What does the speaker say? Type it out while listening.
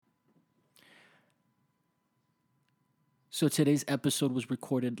So today's episode was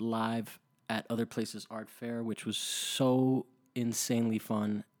recorded live at Other Places Art Fair, which was so insanely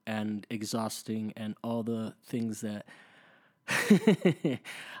fun and exhausting and all the things that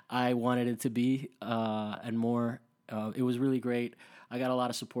I wanted it to be and more. It was really great. I got a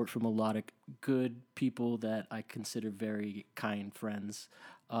lot of support from a lot of good people that I consider very kind friends.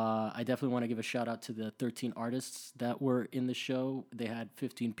 I definitely want to give a shout out to the 13 artists that were in the show. They had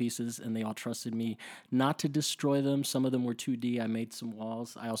 15 pieces and they all trusted me not to destroy them. Some of them were 2D. I made some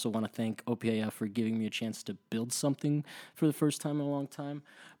walls. I also want to thank OPAF for giving me a chance to build something for the first time in a long time.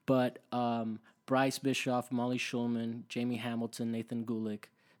 But Bryce Bischoff, Molly Schulman, Jamie Hamilton, Nathan Gulick,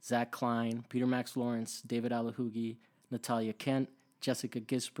 Zach Klein, Peter Max Lawrence, David Alahugi, Natalia Kent, Jessica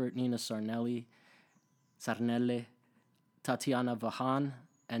Gisbert, Nina Sarnelle, Tatiana Vahan,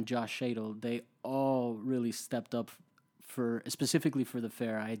 and Josh Shadle. They all really stepped up specifically for the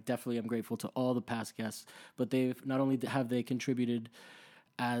fair. I definitely am grateful to all the past guests, but they've not only have they contributed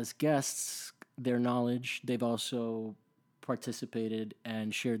as guests their knowledge, they've also participated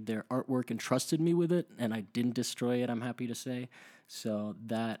and shared their artwork and trusted me with it, and I didn't destroy it, I'm happy to say. So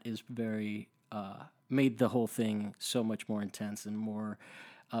that is very made the whole thing so much more intense and more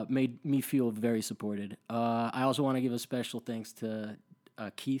made me feel very supported. I also want to give a special thanks to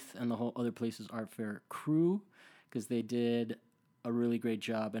Keith and the whole Other Places Art Fair crew, because they did a really great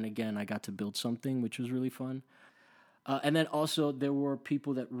job. And again, I got to build something, which was really fun. And then also there were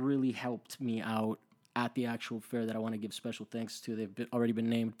people that really helped me out at the actual fair that I want to give special thanks to. They've already been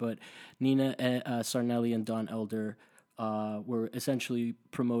named, but Nina Sarnelli and Don Elder were essentially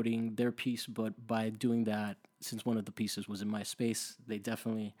promoting their piece, but by doing that, since one of the pieces was in my space, they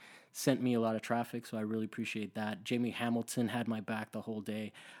definitely sent me a lot of traffic, so I really appreciate that. Jamie Hamilton had my back the whole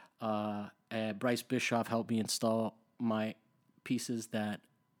day. Bryce Bischoff helped me install my pieces that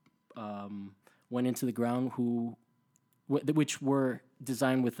went into the ground, which were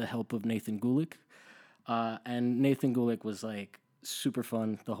designed with the help of Nathan Gulick. And Nathan Gulick was like super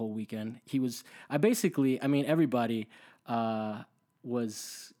fun the whole weekend. Everybody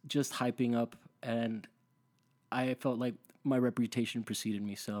was just hyping up, and I felt like my reputation preceded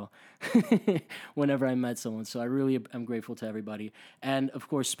me. So whenever I met someone, so I really am grateful to everybody. And of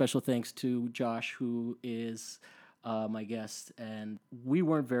course, special thanks to Josh, who is my guest. And we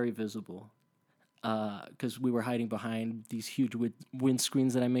weren't very visible because we were hiding behind these huge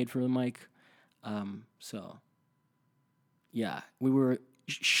windscreens that I made for the mic. So yeah, we were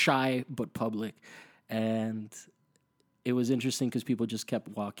shy but public, and it was interesting because people just kept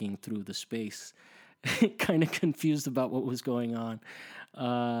walking through the space, kind of confused about what was going on.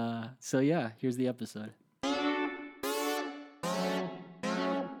 So yeah, here's the episode.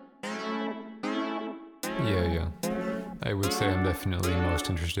 Yeah. I would say I'm definitely most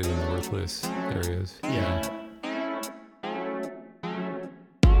interested in the worthless areas. Yeah.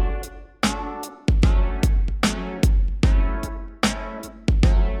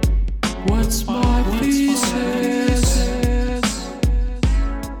 What's my thesis?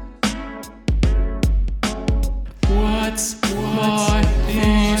 What's my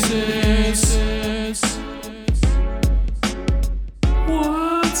thesis?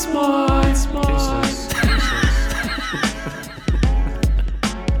 What's my thesis?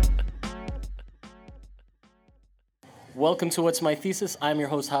 Welcome to What's My Thesis. I'm your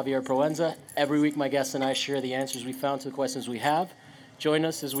host, Javier Proenza. Every week, my guests and I share the answers we found to the questions we have. Join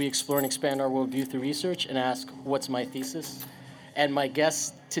us as we explore and expand our worldview through research and ask, what's my thesis? And my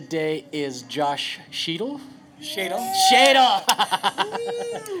guest today is Josh Shadle. Shadle.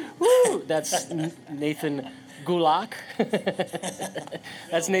 Woo! That's Nathan Gulick.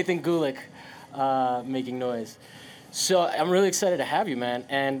 That's Nathan Gulick making noise. So I'm really excited to have you, man.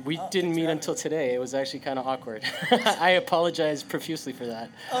 And we didn't meet until today. It was actually kind of awkward. I apologize profusely for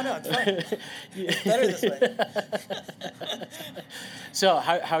that. Oh, no, it's fine. It's better this way. So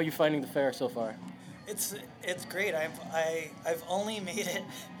how are you finding the fair so far? It's great. I've only made it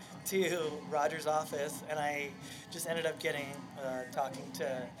to Roger's office, and I just ended up talking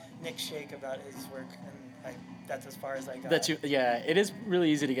to Nick Shake about his work, and that's as far as I got. It is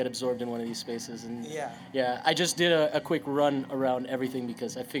really easy to get absorbed in one of these spaces, and yeah, I just did a quick run around everything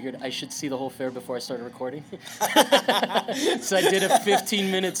because I figured I should see the whole fair before I started recording. So I did a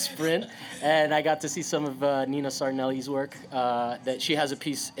 15-minute sprint, and I got to see some of Nina Sarnelli's work. That she has a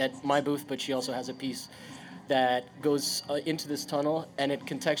piece at my booth, but she also has a piece that goes into this tunnel, and it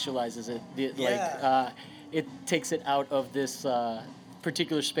contextualizes it. It takes it out of this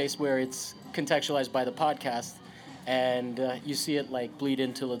particular space where it's contextualized by the podcast, and you see it like bleed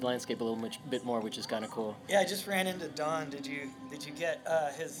into the landscape a little bit more, which is kind of cool. Yeah, I just ran into Don. Did you get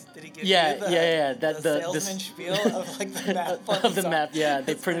his? Did he give Yeah, you the, yeah. the salesman spiel of like the map on of the sock? map? Yeah,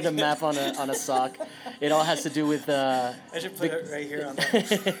 they That's printed a funny. map on a sock. It all has to do with. I should put it right here on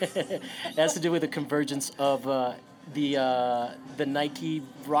the. It has to do with the convergence of the Nike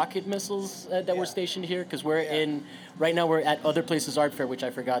rocket missiles that were Yeah. stationed here, because we're Yeah. right now we're at Other Places Art Fair, which I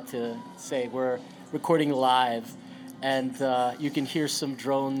forgot to say. We're recording live, and you can hear some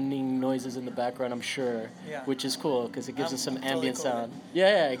droning noises in the background, I'm sure, Yeah. which is cool because it gives us some I'm totally ambient cool with sound.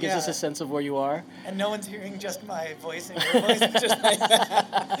 Yeah, it gives us Yeah. a sense of where you are. And no one's hearing just my voice and your voice, just like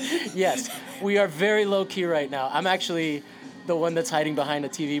that. Yes, we are very low key right now. I'm actually the one that's hiding behind a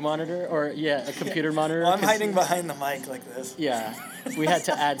TV monitor, or a computer monitor. Well, I'm 'cause- hiding behind the mic like this. Yeah, we had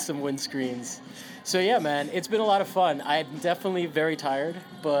to add some windscreens. So yeah, man, it's been a lot of fun. I'm definitely very tired,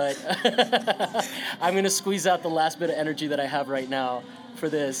 but I'm gonna squeeze out the last bit of energy that I have right now for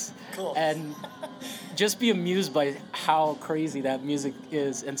this, Cool. and just be amused by how crazy that music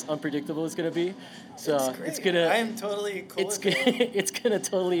is and unpredictable it's gonna be. So It's great. gonna I am totally cool it's with gonna it. it's gonna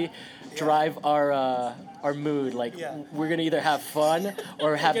totally drive our mood. Like Yeah. we're gonna either have fun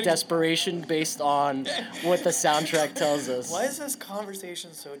or have gonna- desperation based on what the soundtrack tells us. Why is this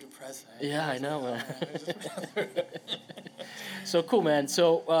conversation so depressing? Yeah, I know, man. So cool, man.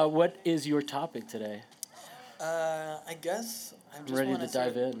 So what is your topic today? I guess I'm just Ready wanna to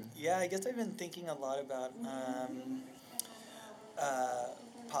dive sort of- in. Yeah, I guess I've been thinking a lot about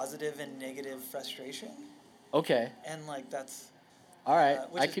positive and negative frustration, Okay. and like that's All right.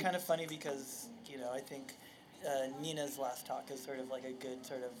 which I is could. kind of funny because I think Nina's last talk is sort of like a good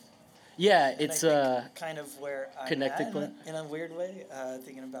sort of. Yeah, and it's I think kind of where I'm connected at point. in a weird way,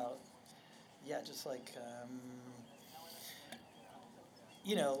 thinking about, just like,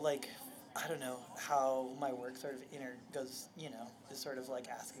 like, I don't know how my work sort of goes, is sort of like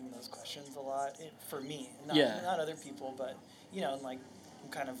asking those questions a lot for me, not other people, but, and like, I'm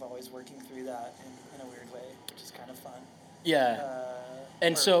kind of always working through that in a weird way, which is kind of fun. Yeah.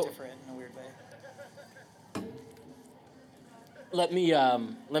 And or so- different in a weird way. Let me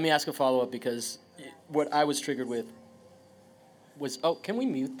ask a follow up, because what I was triggered with was, can we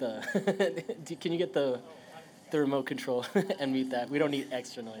mute the can you get the remote control and mute that? We don't need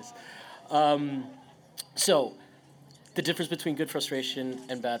extra noise. So the difference between good frustration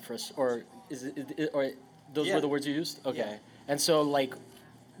and bad frustration, or is it, or those Yeah. were the words you used? Okay. Yeah. And so, like,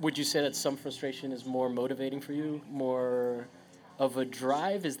 would you say that some frustration is more motivating for you, more of a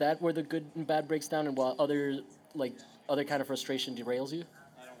drive? Is that where the good and bad breaks down, and while other kind of frustration derails you?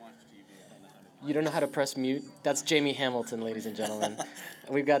 You don't know how to press mute? That's Jamie Hamilton, ladies and gentlemen.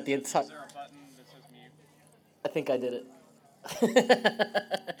 We've got the entire... I think I did it.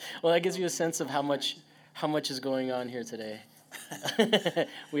 Well, that gives you a sense of how much is going on here today.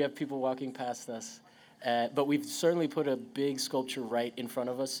 We have people walking past us. But we've certainly put a big sculpture right in front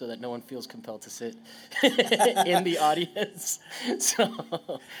of us so that no one feels compelled to sit in the audience. So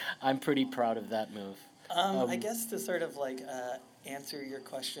I'm pretty proud of that move. I guess to sort of like answer your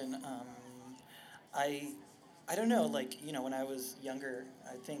question, I don't know, like, when I was younger,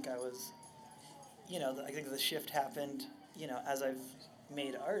 I think I was, I think the shift happened, as I've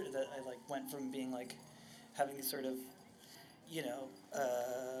made art, that I like went from being like having these sort of,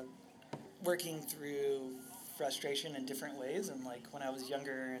 working through frustration in different ways, and like when I was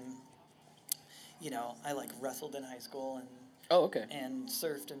younger and, I like wrestled in high school and Oh, okay. and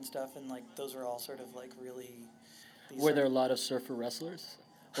surfed and stuff, and like those were all sort of like really. Were there a lot of surfer wrestlers?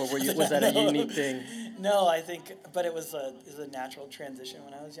 Or was that a No. unique thing? No, I think, but it was a natural transition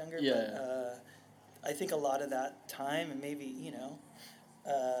when I was younger. Yeah. But I think a lot of that time, and maybe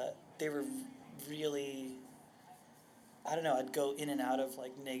they were really. I don't know. I'd go in and out of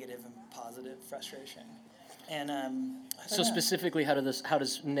like negative and positive frustration, and I don't So know. specifically, how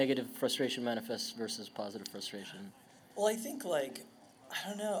does negative frustration manifest versus positive frustration? Well, I think like I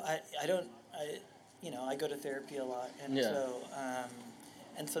don't know. I go to therapy a lot, and Yeah.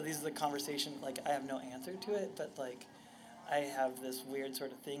 so these are the conversations. Like I have no answer to it, but like I have this weird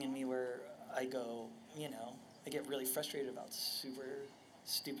sort of thing in me where I go, I get really frustrated about super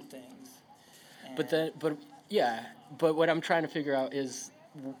stupid things. But what I'm trying to figure out is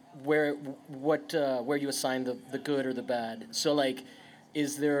where you assign the good or the bad. So like,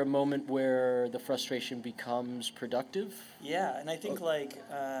 is there a moment where the frustration becomes productive? Yeah, and I think like,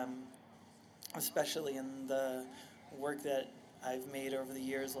 especially in the work that I've made over the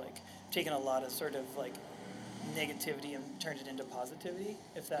years, like taken a lot of sort of like negativity and turned it into positivity,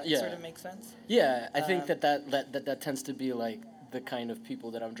 if that Yeah. sort of makes sense. Yeah, I think that tends to be like the kind of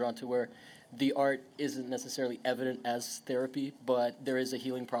people that I'm drawn to, where the art isn't necessarily evident as therapy, but there is a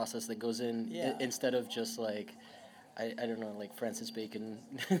healing process that goes in instead of just like, I don't know, like Francis Bacon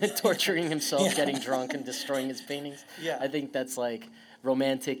torturing himself, getting drunk and destroying his paintings. Yeah. I think that's like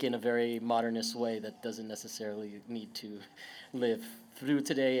romantic in a very modernist way that doesn't necessarily need to live through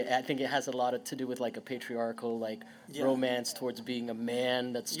today. I think it has a lot to do with like a patriarchal like romance towards being a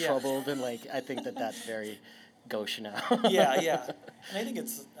man that's troubled, and like I think that's very gauche now. Yeah. And I think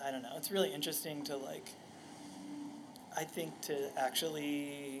I don't know, it's really interesting to like, I think to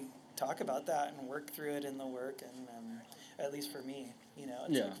actually talk about that and work through it in the work, and at least for me, you know,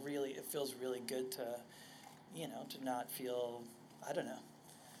 it's like really, it feels really good to, you know, to not feel, I don't know.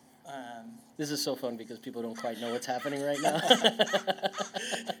 This is so fun because people don't quite know what's happening right now.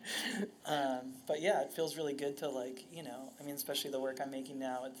 But yeah, it feels really good to like, you know, I mean, especially the work I'm making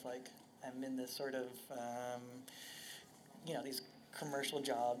now, it's like I'm in this sort of, you know, these commercial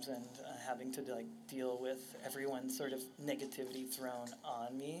jobs and having to like deal with everyone's sort of negativity thrown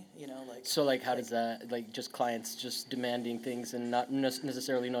on me, you know, like. So like how does that, like just clients just demanding things and not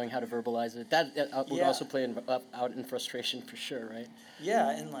necessarily knowing how to verbalize it, that would also play out in frustration for sure, right?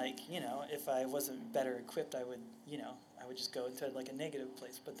 Yeah, and like, you know, if I wasn't better equipped, I would just go into like a negative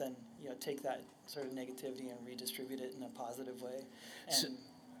place, but then, you know, take that sort of negativity and redistribute it in a positive way. And so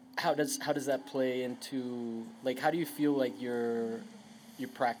how does that play into, like, how do you feel like your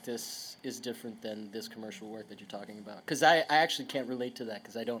practice is different than this commercial work that you're talking about? Because I actually can't relate to that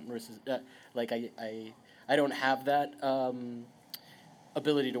because I don't like I don't have that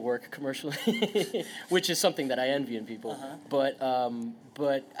ability to work commercially, which is something that I envy in people. But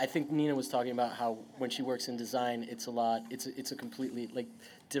I think Nina was talking about how when she works in design, it's a completely like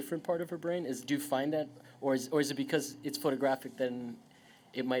different part of her brain. Do you find that, or is it because it's photographic then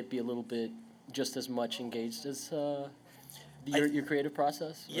it might be a little bit just as much engaged as your creative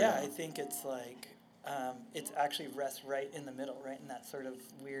process? Yeah, I think it's like it's actually rests right in the middle, right in that sort of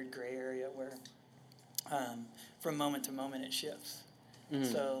weird gray area where from moment to moment it shifts. Mm-hmm.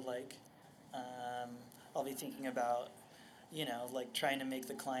 So like I'll be thinking about, you know, like trying to make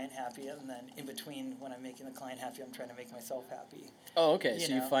the client happy, and then in between when I'm making the client happy, I'm trying to make myself happy. Oh, okay.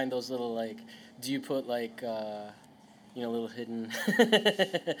 So you find those little like, do you put like you know, little hidden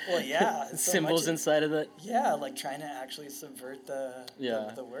symbols inside of it? Yeah, like trying to actually subvert the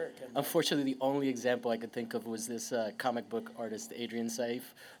work. And unfortunately, the only example I could think of was this comic book artist, Adrian Saif,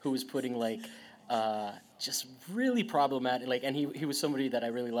 who was putting like just really problematic, like, and he was somebody that I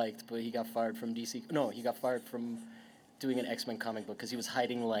really liked, but he got fired from DC. No, he got fired from doing an X-Men comic book because he was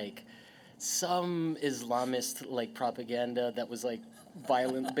hiding like some Islamist like propaganda that was like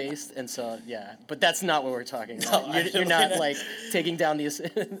violent based, and so but that's not what we're talking about. No, you're not like taking down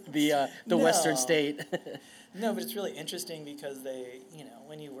the Western state. No, but it's really interesting because they, you know,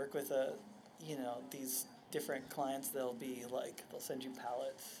 when you work with these different clients, they'll send you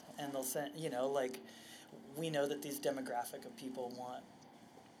palettes, and they'll send, you know, like, we know that these demographic of people want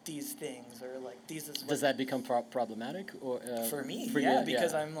these things, or like these is what. Does that become problematic, or for me? Yeah,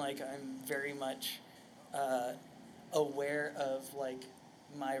 because I'm very much aware of like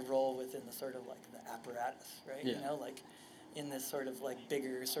my role within the sort of like the apparatus, right? You know, like in this sort of like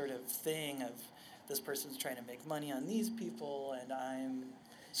bigger sort of thing of this person's trying to make money on these people, and I'm.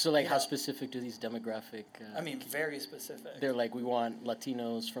 So like, how specific do these demographic? I mean, very specific. They're like, we want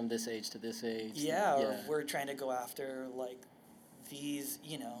Latinos from this age to this age. Yeah, or we're trying to go after like these,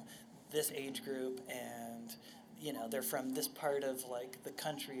 you know, this age group, and you know, they're from this part of like the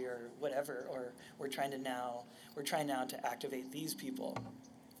country or whatever, or we're trying now to activate these people.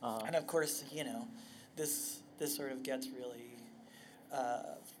 And of course, you know, this sort of gets really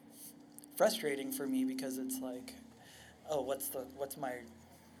frustrating for me because it's like, oh, what's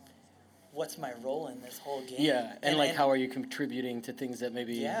my role in this whole game? Yeah, and like, how are you contributing to things that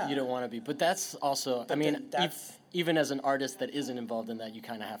maybe you don't want to be? But that's also, I mean, even as an artist that isn't involved in that, you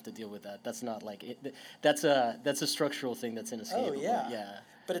kind of have to deal with that. That's not like that's a structural thing that's inescapable. Oh yeah.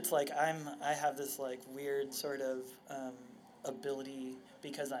 But it's like I have this like weird sort of ability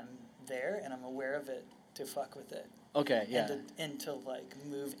because I'm there and I'm aware of it to fuck with it. Okay. Yeah. And to like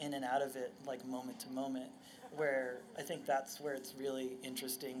move in and out of it like moment to moment. Where I think that's where it's really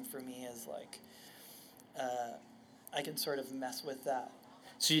interesting for me is like I can sort of mess with that.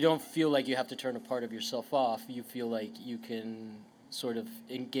 So you don't feel like you have to turn a part of yourself off. You feel like you can sort of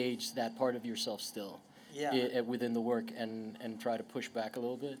engage that part of yourself still. within the work and try to push back a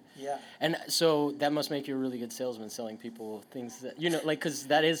little bit. Yeah. And so that must make you a really good salesman, selling people things that, like, because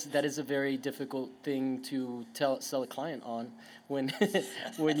that is a very difficult thing to sell a client on when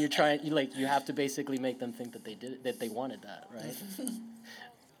when you're trying, you have to basically make them think that they wanted that, right?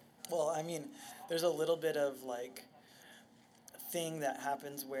 Well, I mean, there's a little bit of like thing that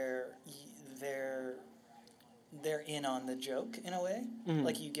happens where they're in on the joke in a way. Mm-hmm.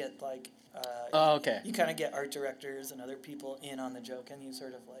 Like you get like okay. You kind of get art directors and other people in on the joke, and you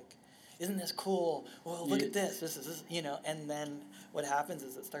sort of like, isn't this cool? Well, look at this. This is and then what happens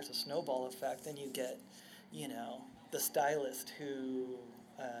is it starts a snowball effect, and you get, the stylist who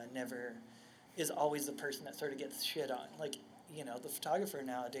never is always the person that sort of gets shit on. Like, the photographer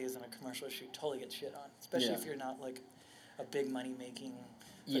nowadays in a commercial shoot totally gets shit on, especially if you're not like a big money making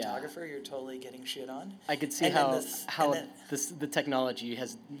photographer. You're totally getting shit on. I could see how the technology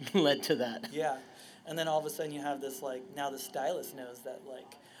has led to that. Yeah, and then all of a sudden you have this like, now the stylist knows that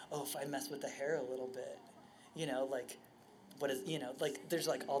like, oh, if I mess with the hair a little bit, like what is like there's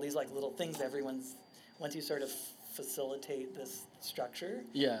like all these like little things once you sort of facilitate this structure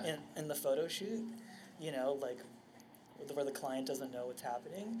in the photo shoot, like where the client doesn't know what's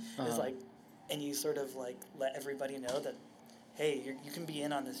happening, is like, and you sort of like let everybody know that, hey, you can be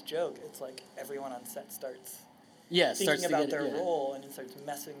in on this joke. It's like everyone on set starts thinking about their role, and it starts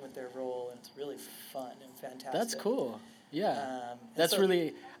messing with their role, and it's really fun and fantastic. That's cool. Yeah.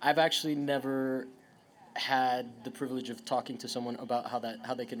 I've actually never had the privilege of talking to someone about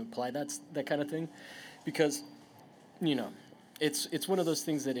how they can apply that kind of thing, because, it's one of those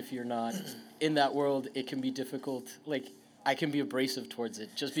things that if you're not in that world, it can be difficult. Like, I can be abrasive towards it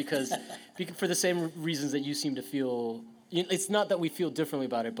just because for the same reasons that you seem to feel. It's not that we feel differently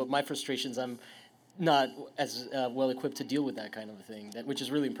about it, but my frustrations, I'm not as well equipped to deal with that kind of a thing, which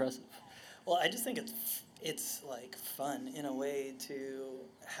is really impressive. Well, I just think it's like fun in a way to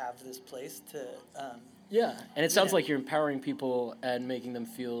have this place to. And it sounds like you're empowering people and making them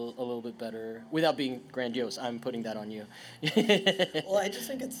feel a little bit better without being grandiose. I'm putting that on you. Well, I just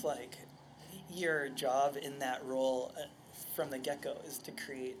think it's like your job in that role from the get-go is to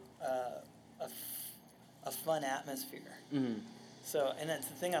create a fun atmosphere. Mm-hmm. So, and that's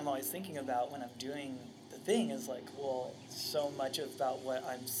the thing I'm always thinking about when I'm doing the thing is like, well, so much about what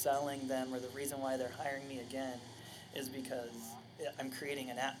I'm selling them or the reason why they're hiring me again is because I'm creating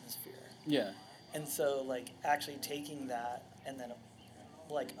an atmosphere. Yeah. And so, like, actually taking that and then,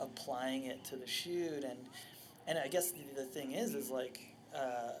 like, applying it to the shoot, and I guess the thing is like,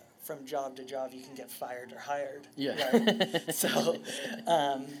 from job to job, you can get fired or hired. Yeah. Right?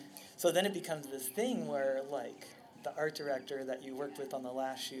 So then it becomes this thing where, like, the art director that you worked with on the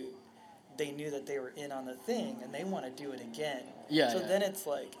last shoot, they knew that they were in on the thing, and they want to do it again. Yeah. So then it's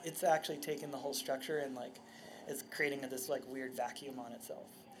like, it's actually taking the whole structure and, like, it's creating this, like, weird vacuum on itself.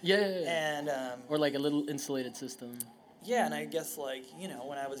 Yeah. And or like a little insulated system. Yeah, and I guess like,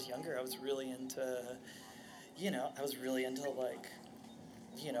 when I was younger, I was really into, like,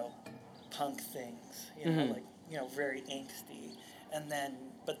 punk things, like, very angsty. And then,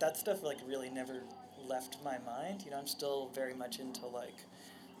 but that stuff like really never left my mind. I'm still very much into like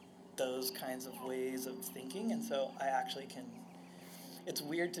those kinds of ways of thinking, and so I actually can. It's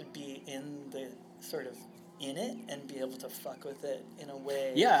weird to be in the sort of in it and be able to fuck with it in a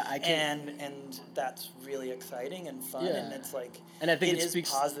way. Yeah, I can. And that's really exciting and fun, and it's like, and I think it is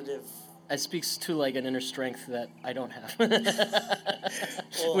positive. It speaks to like an inner strength that I don't have,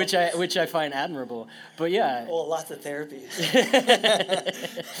 well, which I find admirable. But yeah. Well, lots of therapy.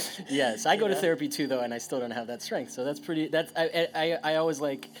 Yes, I go to therapy too, though, and I still don't have that strength. So I always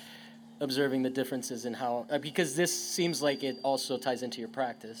like observing the differences in how, because this seems like it also ties into your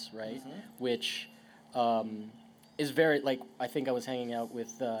practice, right? Mm-hmm. Which is very, like, I think I was hanging out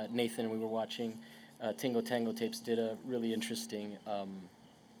with Nathan and we were watching Tingo Tango Tapes did a really interesting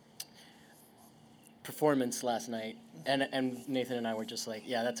performance last night, and Nathan and I were just like,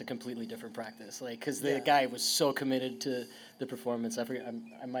 yeah, that's a completely different practice, like, because the guy was so committed to the performance. I forget,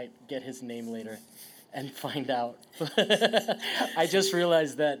 I might get his name later and find out. I just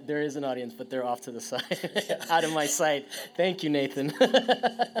realized that there is an audience, but they're off to the side, out of my sight. Thank you, Nathan.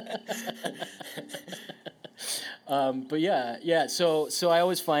 But yeah. So I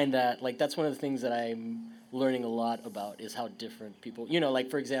always find that, like, that's one of the things that I'm learning a lot about is how different people, like,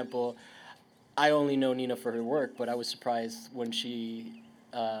 for example, I only know Nina for her work, but I was surprised when she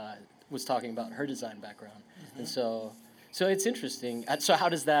was talking about her design background. Mm-hmm. And so it's interesting. So how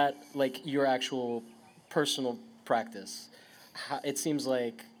does that, like, your actual personal practice, it seems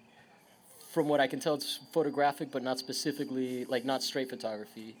like, from what I can tell, it's photographic, but not specifically, like, not straight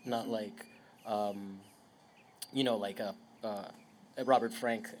photography, not like, like a Robert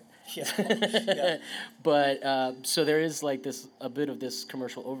Frank. Yeah. Yeah. But so there is like a bit of this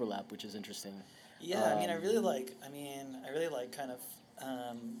commercial overlap, which is interesting. Yeah, I really like kind of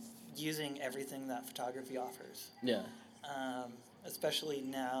using everything that photography offers. Yeah. Especially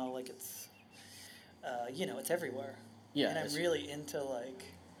now, like it's, it's everywhere. Yeah. And I'm really into like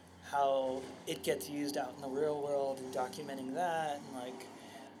how it gets used out in the real world and documenting that, and like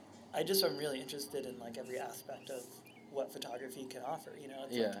I'm really interested in like every aspect of what photography can offer.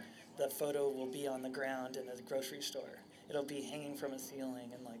 It's like the photo will be on the ground in a grocery store. It'll be hanging from a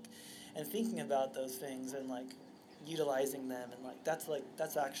ceiling, and thinking about those things and like utilizing them, and like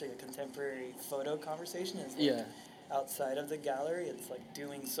that's actually a contemporary photo conversation. Is like, outside of the gallery, it's like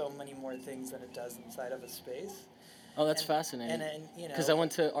doing so many more things than it does inside of a space. Oh, that's fascinating. And because I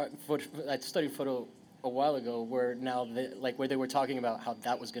went to I studied photo a while ago, where they were talking about how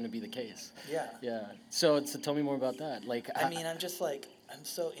that was going to be the case. Yeah. Yeah. So tell me more about that. Like, I'm just like, I'm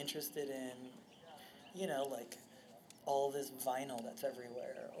so interested in, like all this vinyl that's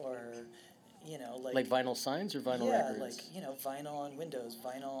everywhere, or, like vinyl signs or vinyl records? Yeah, like, vinyl on windows,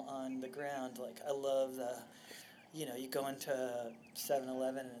 vinyl on the ground. Like, I love the, you go into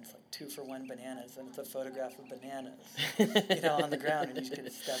 7-Eleven and it's like 2-for-1 bananas, and it's a photograph of bananas, on the ground, and you can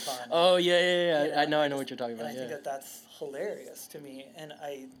step on. Oh, yeah. I know what you're talking about. And I think that's hilarious to me, and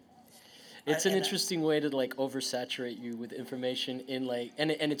it's an interesting way to like oversaturate you with information in like,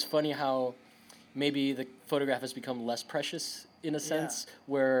 and it's funny how maybe the photograph has become less precious in a sense,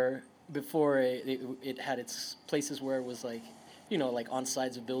 where before it had its places where it was like, like on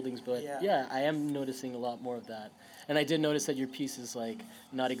sides of buildings, but I am noticing a lot more of that. And I did notice that your piece is like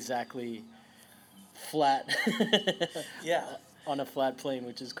not exactly flat. On a flat plane,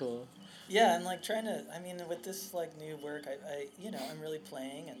 which is cool. Yeah, and like with this like new work, I'm really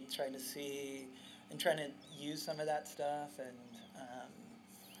playing and trying to see and trying to use some of that stuff, and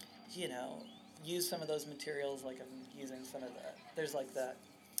use some of those materials. Like I'm using some of that. There's like that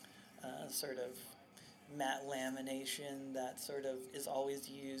sort of matte lamination that sort of is always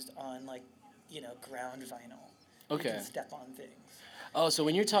used on like ground vinyl. Okay. You can step on things. Oh, so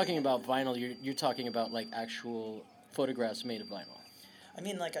when you're talking about vinyl, you're talking about like actual photographs made of vinyl.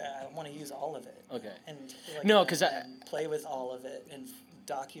 Like I want to use all of it. Okay. And and play with all of it and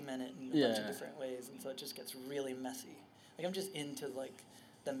document it in a bunch of different ways, and so it just gets really messy. Like I'm just into like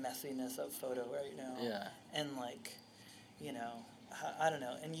the messiness of photo right now. Yeah. And like, I don't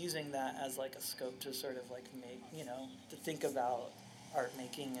know, and using that as like a scope to sort of like make, to think about art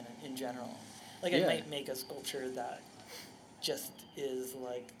making in general. Like I might make a sculpture that just is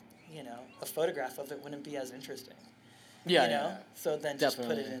like, a photograph of it wouldn't be as interesting. Yeah. So then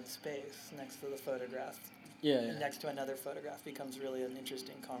Definitely. just put it in space next to the photograph. Yeah. Next to another photograph becomes really an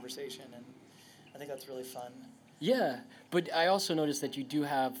interesting conversation, and I think that's really fun. Yeah, but I also noticed that you do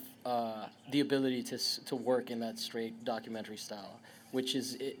have the ability to work in that straight documentary style, which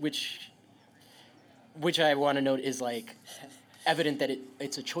I want to note is like evident that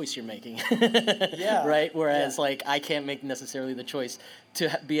it's a choice you're making. Yeah. Right? Whereas like I can't make necessarily the choice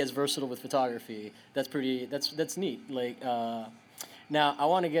to be as versatile with photography. That's neat. Like now I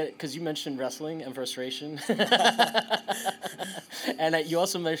want to get, because you mentioned wrestling and frustration, and you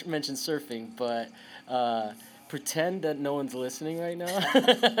also mentioned surfing, but pretend that no one's listening right now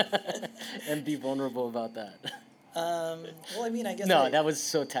and be vulnerable about that. Well, I guess. No, that was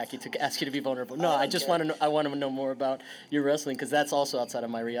so tacky to ask you to be vulnerable. No, I just want to know. I want to know more about your wrestling, because that's also outside of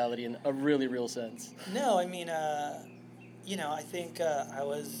my reality in a really real sense. No, I think I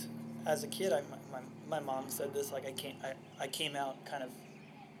was, as a kid, my mom said this, like I came out kind of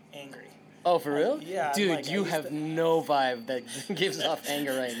angry. Oh, for real? Yeah. Dude, like, you have no vibe that gives off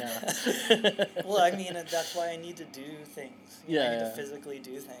anger right now. Well, that's why I need to do things. I need to physically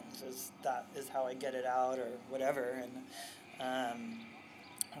do things. That is how I get it out or whatever. And,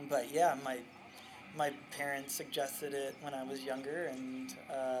 but yeah, my parents suggested it when I was younger, and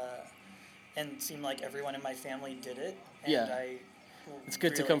it seemed like everyone in my family did it. And it's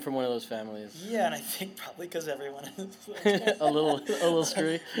good to come from one of those families. Yeah, and I think probably because everyone is a little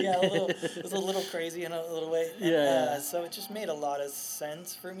screwy. Yeah, it was a little crazy in a little way. And, so it just made a lot of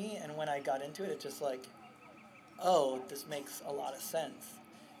sense for me, and when I got into it, it just like, oh, this makes a lot of sense.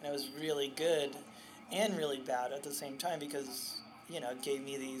 And it was really good and really bad at the same time, because, it gave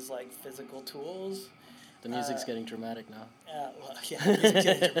me these like physical tools. The music's getting dramatic now. The music's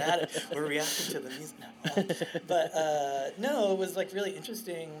getting dramatic. We're reacting to the music now. But no, it was like really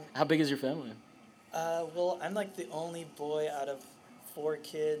interesting. How big is your family? Well, I'm like the only boy out of 4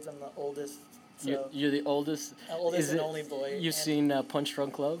 kids. I'm the oldest. So You're the oldest. Oldest and only boy. You've seen Punch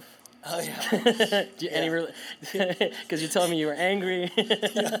Drunk Love? Oh yeah. Because you're telling me you were angry.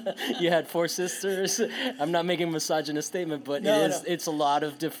 You had 4 sisters. I'm not making a misogynist statement, but No, it's a lot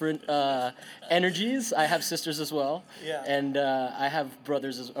of different energies. I have sisters as well. Yeah. And I have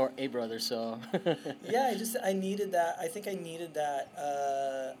brothers or a brother, so. Yeah, I needed that. I think I needed that.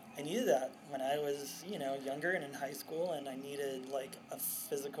 I needed that when I was, younger and in high school, and I needed like a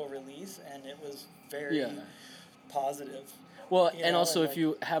physical release, and it was very positive. Well, You and know, also and if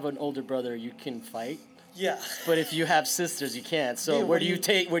you have an older brother, you can fight. Yeah. But if you have sisters, you can't. So Dude, where do you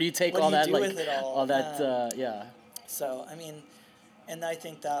take what all do you that do like with it all that yeah. So I mean, and I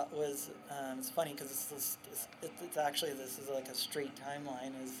think that was it's funny because it's actually this is like a straight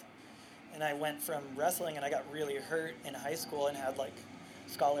timeline and I went from wrestling and I got really hurt in high school and had like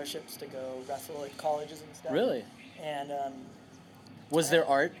scholarships to go wrestle at colleges and stuff. Really? And was there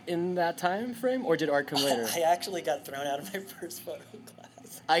art in that time frame, or did art come later? I actually got thrown out of my first photo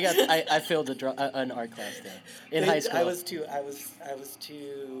class. I failed an art class there in high school. I was too.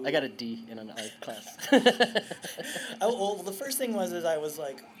 I got a D in an art class. Well, the first thing was I was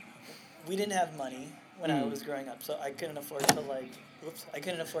like, we didn't have money when I was growing up, so I couldn't afford to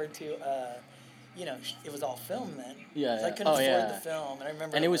it was all film then. Yeah. So I couldn't afford the film, and I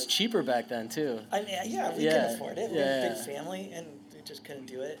remember. And it was cheaper back then too. I mean, we couldn't afford it. We had a big family, and we just couldn't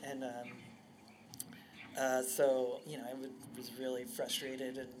do it, and so I was really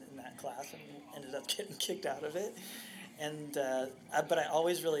frustrated in that class and ended up getting kicked out of it, and but I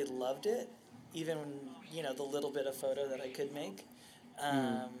always really loved it, even when, the little bit of photo that I could make.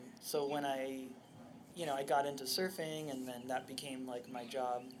 So when I got into surfing, and then that became like my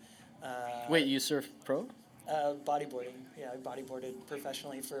job. Wait, you surf pro? Bodyboarding. Yeah, I bodyboarded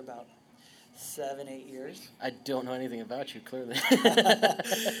professionally for about 7-8 years. I don't know anything about you, clearly.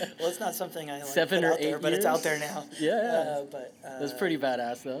 Well, it's not something I like 7 put or out 8 there, years? but it's out there now. Yeah. But that's pretty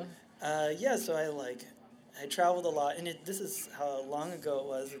badass, though. Yeah, so I traveled a lot, and this is how long ago it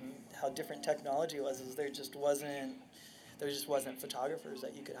was, and how different technology was. Is there just wasn't photographers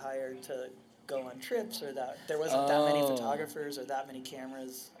that you could hire to go on trips, or that there wasn't that many photographers or that many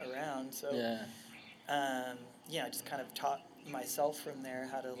cameras around. So I just kind of taught myself from there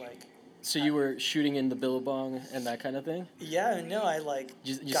how to like. So you were shooting in the Billabong and that kind of thing? Yeah, no, I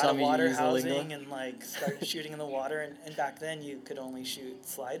you got saw a me water use the lingo? housing and like started shooting in the water, and back then you could only shoot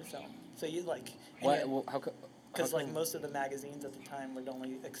slide film. So you like. Why? Well, how Because like come? most of the magazines at the time would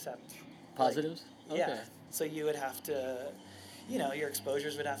only accept Positives? Yeah. Okay. So you would have to, your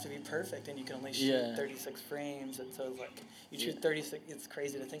exposures would have to be perfect, and you can only shoot 36 frames. And so like you shoot 36. It's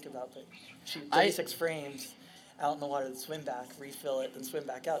crazy to think about, but shoot 36 frames out in the water, then swim back, refill it, then swim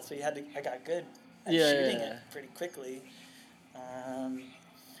back out. So I got good at shooting it pretty quickly.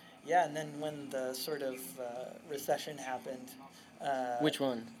 And then when the sort of recession happened. Which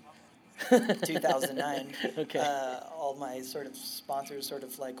one? 2009. Okay. All my sort of sponsors sort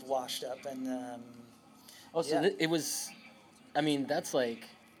of like washed up, and it was. I mean, that's like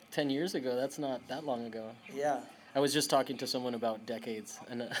 10 years ago. That's not that long ago. Yeah. I was just talking to someone about decades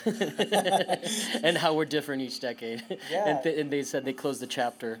and and how we're different each decade. Yeah. And they said they closed the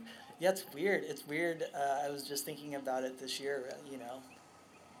chapter. Yeah, it's weird. It's weird. I was just thinking about it this year.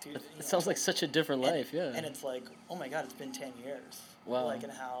 Dude, it sounds like such a different life. Yeah. And it's like, oh my God, it's been 10 years. Wow. Like,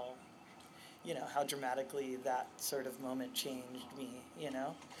 and how dramatically that sort of moment changed me. In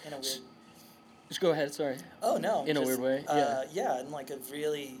a weird. Just go ahead. Sorry. Oh no. In a weird way. Yeah. Yeah, and like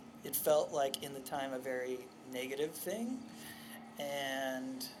it felt like in the time a very negative thing,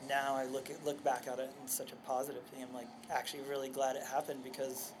 and now I look back at it and it's such a positive thing. I'm like actually really glad it happened,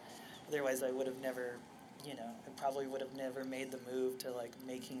 because otherwise I would have never, I probably would have never made the move to like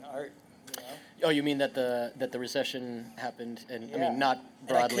making art. Oh, you mean that the recession happened, and I mean not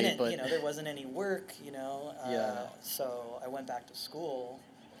broadly, but there wasn't any work, So I went back to school,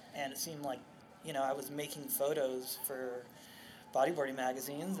 and it seemed like, I was making photos for bodyboarding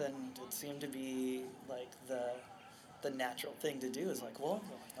magazines, and it seemed to be like the natural thing to do. Is like, well,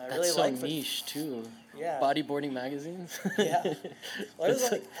 I really that's so like niche too. Yeah. Bodyboarding magazines. Yeah. Well, I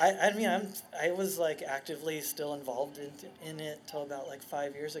was like, I was like actively still involved in it till about like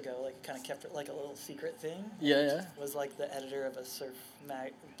 5 years ago. Like, kind of kept it like a little secret thing. Yeah. Was like the editor of a surf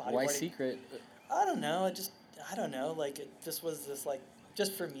bodyboarding. Why secret? I don't know. I don't know. Like, it just was this like.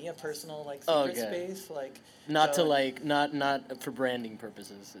 Just for me, a personal like secret space, like not to like not for branding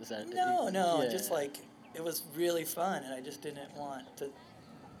purposes. Is that no? Just like it was really fun, and I just didn't want to.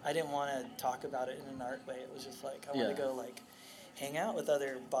 I didn't want to talk about it in an art way. It was just like I want to go like hang out with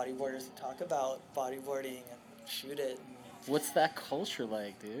other bodyboarders and talk about bodyboarding and shoot it. What's that culture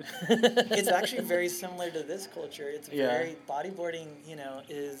like, dude? It's actually very similar to this culture. It's Yeah. very bodyboarding.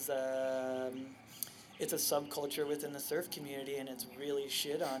 Is it's a subculture within the surf community, and it's really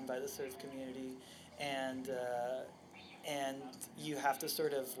shit on by the surf community, and you have to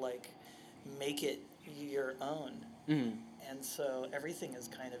sort of like make it your own. Mm. And so everything is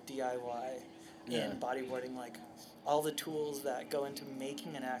kind of DIY Yeah. in bodyboarding. Like all the tools that go into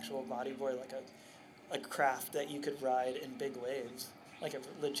making an actual bodyboard, like a craft that you could ride in big waves, like a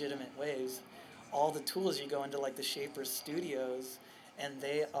legitimate waves. All the tools you go into like the Shaper Studios, and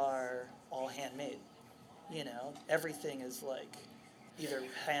they are all handmade. Everything is like either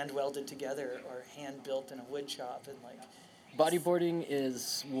hand welded together or hand built in a wood shop, and like Bodyboarding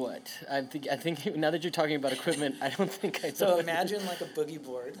is what? I think now that you're talking about equipment, I don't think I know. so imagine like a boogie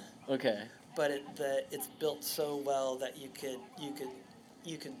board, Okay. but it's built so well that you could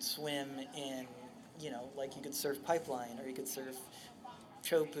swim in, like you could surf pipeline, or you could surf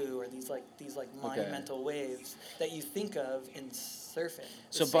chopu, or these monumental waves that you think of in surfing.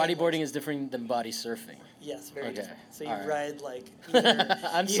 So The same bodyboarding waves. is different than body surfing. Yes, very Okay. different. So you All right. ride like either,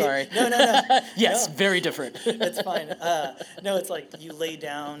 I'm sorry. No. Yes, No. very different. It's fine. No, it's like you lay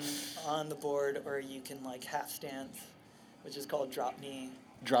down on the board, or you can like half stance, which is called drop knee.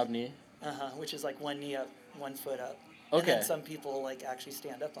 Drop knee. Which is like one knee up, 1 foot up. And Okay. then some people like actually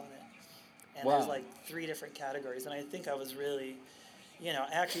stand up on it. And Wow. there's like 3 different categories. And I think I was really, I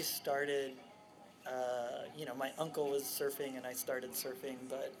actually started, my uncle was surfing and I started surfing,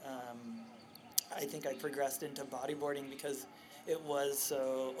 but I think I progressed into bodyboarding because it was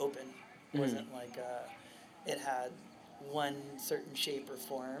so open. It wasn't like it had one certain shape or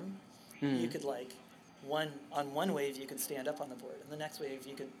form. You could like on one wave you could stand up on the board, and the next wave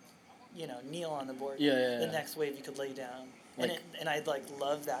you could kneel on the board. Yeah. The next wave you could lay down. Like- And I'd like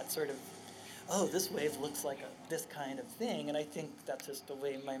love that sort of, this wave looks like this kind of thing, and I think that's just the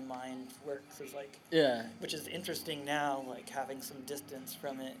way my mind works, is like, Yeah. which is interesting now, like having some distance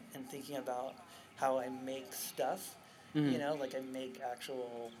from it and thinking about how I make stuff. Like I make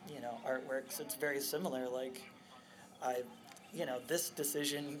actual, artworks. It's very similar. Like this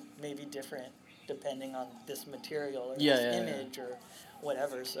decision may be different depending on this material or this image or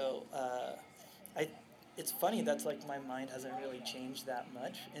whatever. So it's funny that's like my mind hasn't really changed that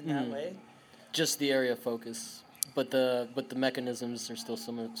much in that way. Just the area of focus, but the mechanisms are still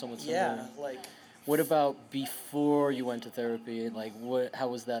somewhat similar. Yeah, like What about before you went to therapy? Like, how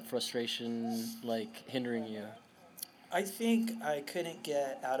was that frustration like hindering you? I think I couldn't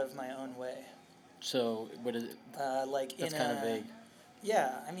get out of my own way. So what is it? Like That's in kind of vague.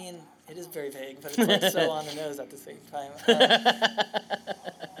 Yeah, I mean it is very vague, but it's like so on the nose at the same time.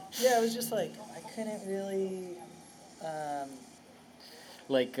 Yeah, it was just like I couldn't really.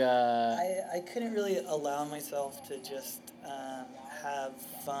 I couldn't really allow myself to just have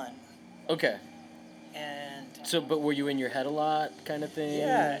fun. Okay. And So, but were you in your head a lot, kind of thing?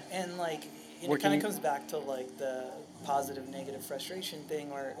 yeah, and like it Working- kind of comes back to like the positive negative frustration thing,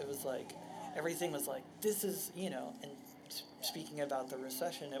 where it was like everything was like this is and speaking about the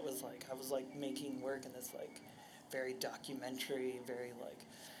recession, it was like I was like making work in this like very documentary, very like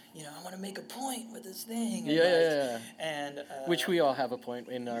I want to make a point with this thing. And Yeah. And Which we all have a point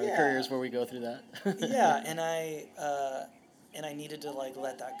in our yeah. careers where we go through that. yeah, and I needed to like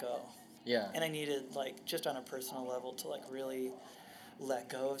let that go. Yeah. And I needed, like, just on a personal level to, like, really let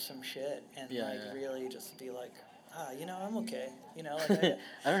go of some shit and, really just be like, I'm okay. Like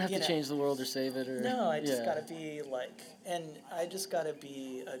I don't have to change the world or save it or... No, I just got to be, like, and I just got to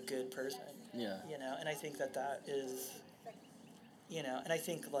be a good person. Yeah. And I think that is, and I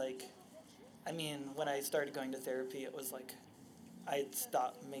think, like, I mean, when I started going to therapy, it was like I'd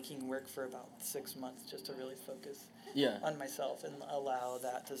stopped making work for about 6 months just to really focus on myself and allow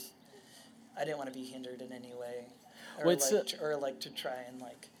that to... I didn't want to be hindered in any way, or to try and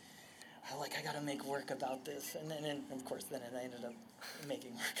like I gotta make work about this, and then of course I ended up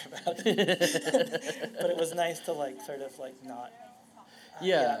making work about it. But it was nice to like sort of like not.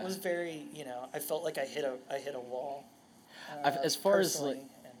 Yeah, it was very I felt like I hit a wall. As far as like, and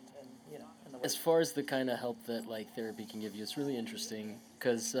in the work. as far as the kind of help that like therapy can give you, it's really interesting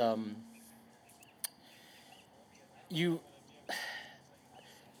because you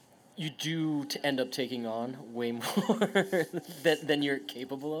do end up taking on way more than you're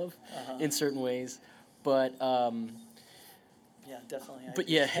capable of in certain ways, but yeah, definitely. But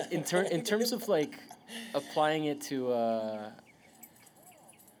yeah, in terms of like applying it to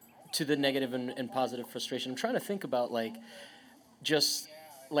the negative and positive frustration, I'm trying to think about like just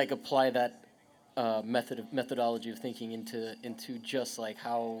like apply that methodology of thinking into just like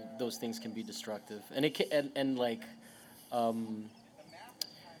how those things can be destructive, and it can and like I'm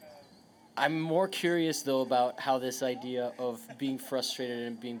more curious though about how this idea of being frustrated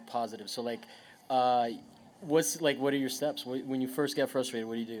and being positive. So like, what are your steps when you first get frustrated?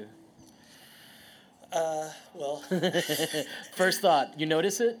 What do you do? Well, First thought, you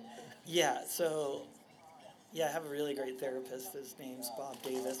notice it? yeah. So, yeah, I have a really great therapist. His name's Bob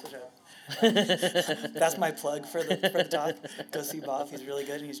Davis, which that's my plug for the talk. Go see Bob. He's really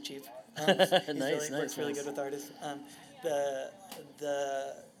good and he's cheap. Works really good with artists. The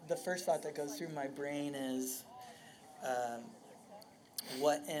the first thought that goes through my brain is,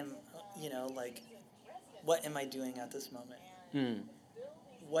 what am what am I doing at this moment?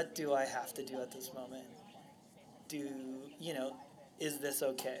 What do I have to do at this moment? Is this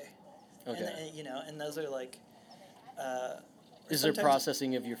okay? Okay. And those are like. Is there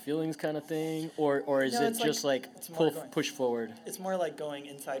processing of your feelings kind of thing, or is it just like push forward? It's more like going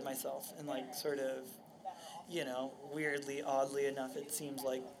inside myself and like sort of, weirdly, oddly enough, it seems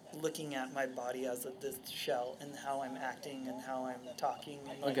like looking at my body as this shell and how I'm acting and how I'm talking.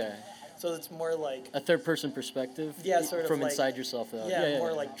 And like, okay. So it's more like a third person perspective. Yeah, sort of from like, inside yourself though. Yeah,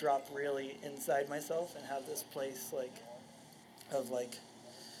 more like drop really inside myself and have this place like, of like,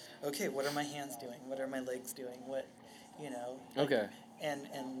 okay, what are my hands doing? What are my legs doing? What. Like, okay.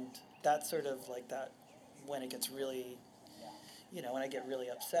 And that's sort of like that when it gets really, when I get really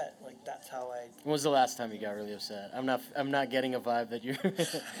upset, like that's how I. When was the last time you got really upset? I'm not getting a vibe that you're.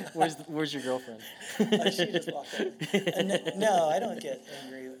 Where's your girlfriend? She just walked out. No, I don't get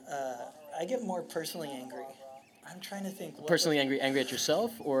angry. I get more personally angry. I'm trying to think. Personally angry at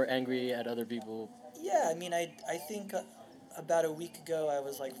yourself or angry at other people? Yeah, I mean, I think about a week ago I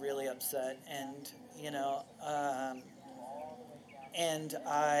was like really upset and and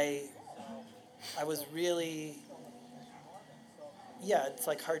I was really, it's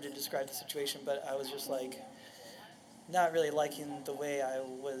like hard to describe the situation, but I was just like not really liking the way I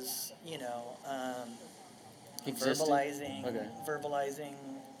was, verbalizing,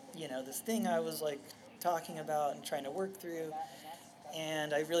 this thing I was like talking about and trying to work through.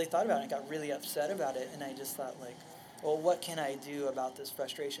 And I really thought about it and got really upset about it. And I just thought like, well, what can I do about this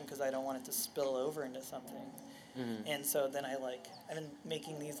frustration? Because I don't want it to spill over into something. Mm-hmm. And so then I've been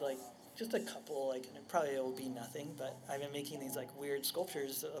making these like, just a couple, like, and it will be nothing, but I've been making these like weird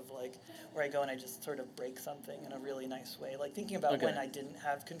sculptures of like, where I go and I just sort of break something in a really nice way. Like thinking about when I didn't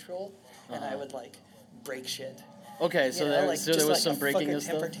have control and I would like break shit. Okay, so there was like some breaking of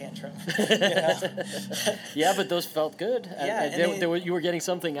stuff. Temper tantrum. Yeah, but those felt good. Yeah, you were getting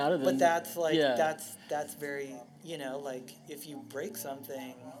something out of them. But that's like that's very like if you break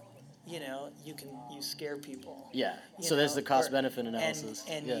something, you scare people. Yeah. So there's the cost benefit analysis.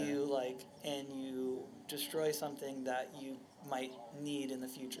 And you destroy something that you might need in the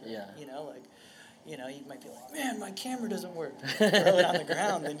future. Yeah. You might be like, man, my camera doesn't work. Throw it on the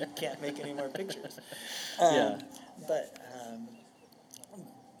ground, then you can't make any more pictures.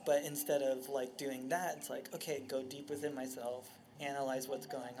 But instead of like doing that, it's like, okay, go deep within myself, analyze what's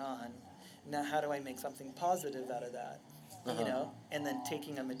going on. Now, how do I make something positive out of that? And then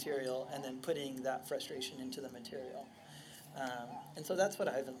taking a material and then putting that frustration into the material. And so that's what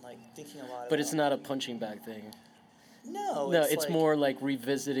I've been like thinking a lot about. But it's not a punching bag thing. No, it's like, more like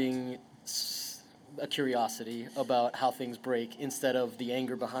revisiting a curiosity about how things break instead of the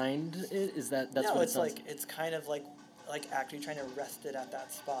anger behind it. Is that's what it sounds like? It's kind of like actually trying to rest it at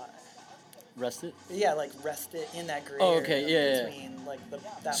that spot. Rest it? Yeah, like rest it in that gray area between like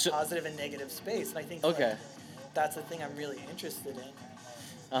that positive and negative space. And I think like, that's the thing I'm really interested in.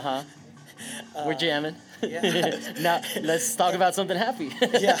 Uh-huh. We're jamming. Yeah. Now let's talk about something happy.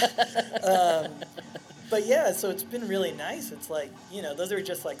 Yeah. But yeah, so it's been really nice. It's like, those are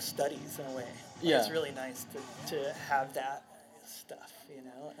just like studies in a way. Like, it's really nice to have that stuff,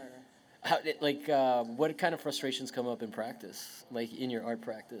 or... How, what kind of frustrations come up in practice, like in your art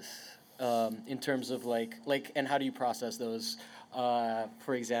practice, in terms of and how do you process those?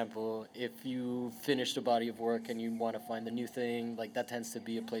 For example, if you finished a body of work and you want to find the new thing, like that tends to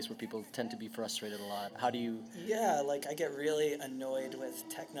be a place where people tend to be frustrated a lot. How do you? Yeah, like I get really annoyed with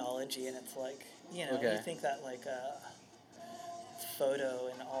technology, and it's like, you think that like a photo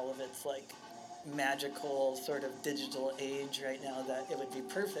and all of its like magical sort of digital age right now that it would be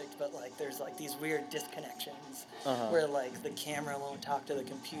perfect, but like there's like these weird disconnections where like the camera won't talk to the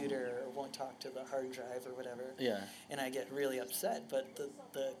computer or won't talk to the hard drive or whatever. Yeah. And I get really upset, but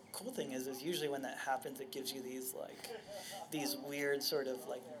the cool thing is usually when that happens it gives you these weird sort of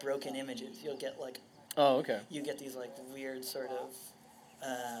like broken images. You'll get like you get these like weird sort of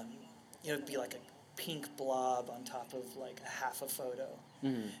it'd be like a pink blob on top of like half a photo.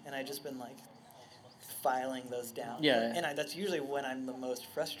 Mm-hmm. And I just been like filing those down. Yeah. And that's usually when I'm the most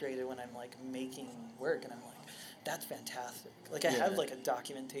frustrated, when I'm like making work and I'm like, that's fantastic. Like I have like a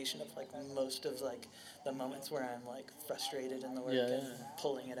documentation of like most of like the moments where I'm like frustrated in the work and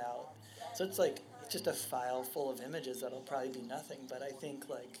pulling it out. So it's like just a file full of images that'll probably be nothing, but I think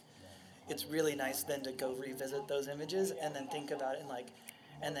like it's really nice then to go revisit those images and then think about it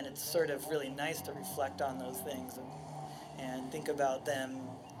and then it's sort of really nice to reflect on those things and think about them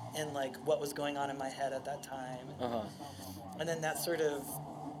and like what was going on in my head at that time. And then that sort of,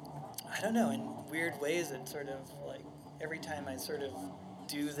 I don't know, in weird ways it sort of like every time I sort of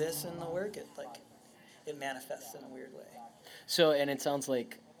do this in the work, it manifests in a weird way. So, and it sounds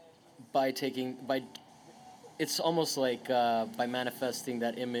like it's almost like by manifesting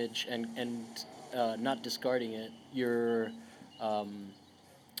that image and not discarding it, you're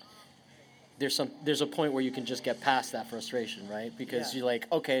there's a point where you can just get past that frustration, right? Because you're like,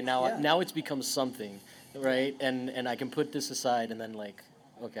 okay, now it's become something, right? And I can put this aside, and then like,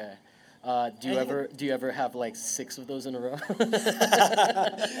 okay. Do you ever have like 6 of those in a row?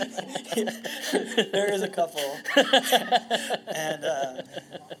 There is a couple. And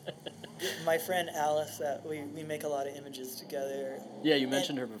my friend Alice, we make a lot of images together. Yeah, you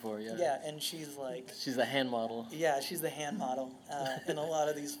mentioned her before, yeah. Yeah, and she's like... She's the hand model. Yeah, she's the hand model in a lot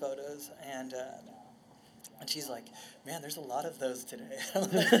of these photos. And she's like, man, there's a lot of those today.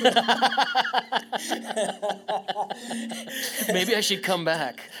 Maybe I should come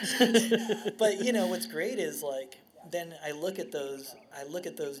back. But, you know, what's great is, like, then I look at those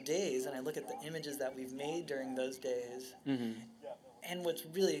days and I look at the images that we've made during those days. Mm-hmm. And what's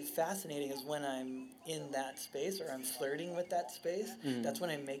really fascinating is when I'm in that space or I'm flirting with that space, that's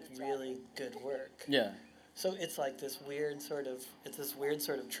when I make really good work. Yeah. So it's like this weird sort of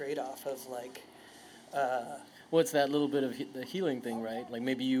trade-off of, like... well, it's that little bit of the healing thing, right? Like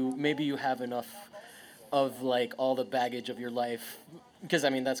maybe you have enough of like all the baggage of your life, because I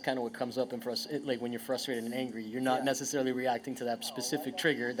mean that's kind of what comes up in like when you're frustrated and angry, you're not necessarily reacting to that specific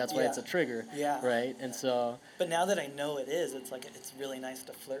trigger. That's why it's a trigger, right? And so. But now that I know it is, it's like it's really nice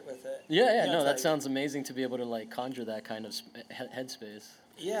to flirt with it. Yeah, you know, that sounds amazing to be able to like conjure that kind of headspace.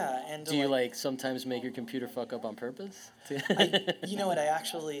 Yeah, and do you like sometimes make your computer fuck up on purpose? You know what?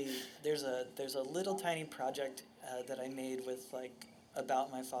 There's a little tiny project that I made with like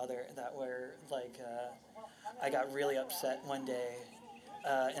about my father that where like I got really upset one day,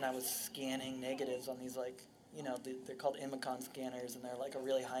 and I was scanning negatives on these like they're called Imicon scanners and they're like a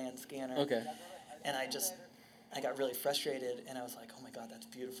really high end scanner. Okay. And I got really frustrated, and I was like, "Oh my God, that's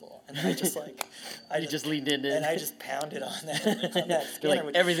beautiful!" And then I just like, you just leaned in, and I just pounded on that scanner.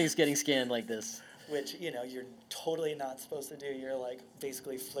 Like, everything's getting scanned like this. Which you're totally not supposed to do. You're like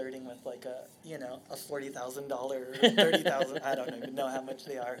basically flirting with like a $40,000, $30,000. I don't even know how much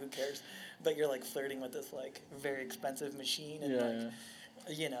they are. Who cares? But you're like flirting with this like very expensive machine, and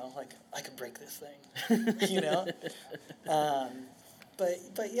like I could break this thing,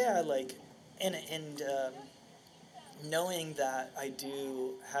 But yeah, like and. Knowing that I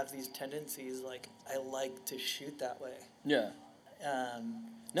do have these tendencies, like I like to shoot that way. Yeah.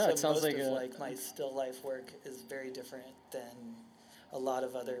 No, it sounds most of my still life work is very different than a lot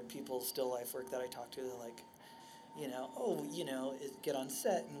of other people's still life work that I talk to. They're like, get on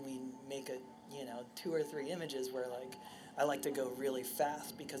set and we make 2 or 3 images where like I like to go really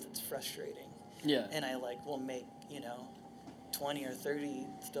fast because it's frustrating. Yeah. And I like will make 20 or 30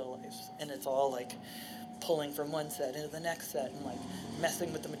 still lifes, and it's all like pulling from one set into the next set and like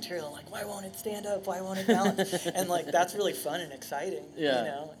messing with the material, like why won't it stand up, why won't it balance? And like that's really fun and exciting,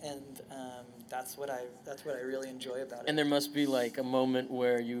 and that's what I really enjoy about it. And there must be like a moment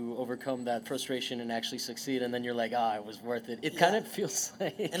where you overcome that frustration and actually succeed, and then you're like, it was worth it. It kind of feels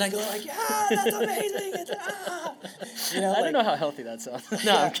like, and I go like, yeah, that's amazing. I don't know how healthy that sounds.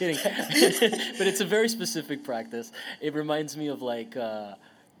 No, I'm kidding. But it's a very specific practice. It reminds me of like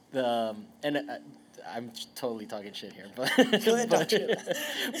I'm totally talking shit here, but go ahead, talk shit.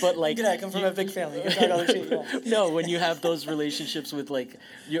 But like, I come from a big family. You can talk all the shit you want. No, when you have those relationships with like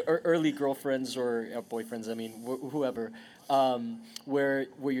your early girlfriends or boyfriends, I mean whoever, where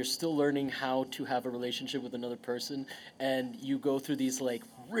you're still learning how to have a relationship with another person, and you go through these like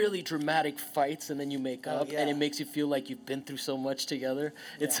really dramatic fights, and then you make up, and it makes you feel like you've been through so much together.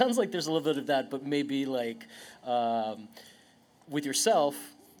 Yeah. It sounds like there's a little bit of that, but maybe like with yourself.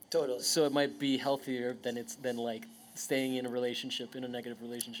 Totally. So it might be healthier than like staying in a negative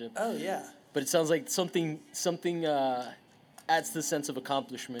relationship. Oh yeah. But it sounds like something adds the sense of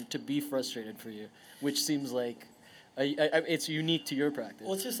accomplishment to be frustrated for you, which seems like it's unique to your practice.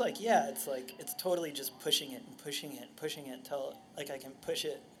 Well, it's just like it's totally just pushing it and pushing it and pushing it until like I can push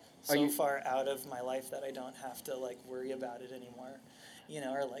it so far out of my life that I don't have to like worry about it anymore,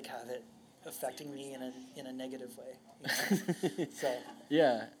 or like have it affecting me in a negative way. So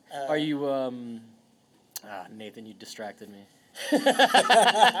yeah. Are you Nathan, you distracted me.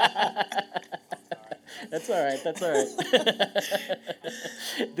 That's all right.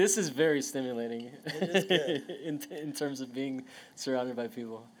 This is very stimulating. It is good. in terms of being surrounded by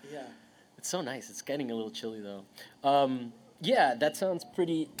people. Yeah. It's so nice. It's getting a little chilly though. Yeah, that sounds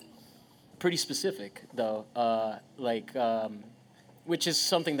pretty specific though. Which is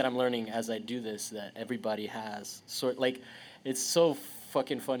something that I'm learning as I do this, that everybody has it's so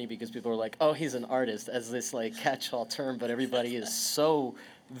fucking funny because people are like, oh, he's an artist, as this like catch-all term, but everybody is so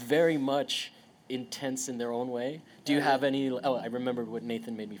very much intense in their own way. Do you have any, I remember what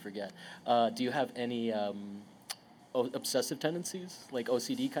Nathan made me forget. Do you have any obsessive tendencies, like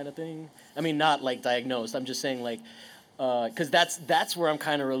OCD kind of thing? I mean, not like diagnosed, I'm just saying like, because that's where I'm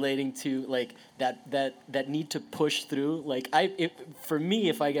kind of relating to like that need to push through. Like for me,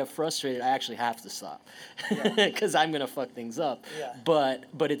 if I get frustrated, I actually have to stop, because I'm gonna fuck things up. Yeah.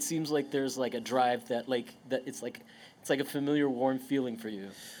 But it seems like there's like a drive that it's like a familiar warm feeling for you.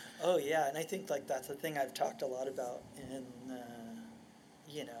 Oh yeah, and I think like that's a thing I've talked a lot about in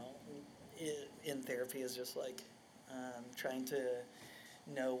therapy, is just like trying to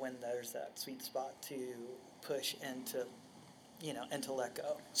know when there's that sweet spot to push and to let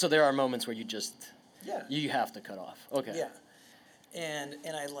go. So there are moments where you just you have to cut off. Okay. Yeah. And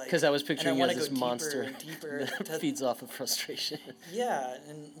I like, because I was picturing you as this monster deeper that feeds off of frustration. Yeah,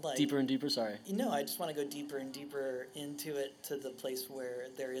 and like deeper and deeper. Sorry. I just want to go deeper and deeper into it, to the place where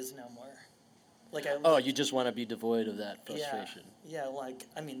there is no more. Like you just want to be devoid of that frustration. Yeah, like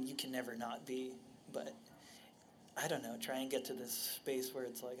I mean, you can never not be, but I don't know. Try and get to this space where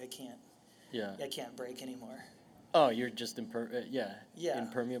it's like I can't. Yeah. I can't break anymore. Oh, you're just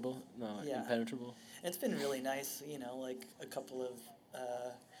impermeable? No, impenetrable? It's been really nice, like a couple of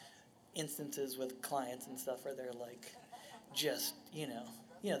instances with clients and stuff where they're like, just,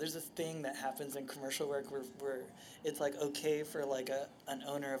 there's this thing that happens in commercial work where it's like okay for like an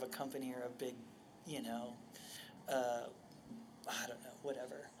owner of a company or a big, I don't know,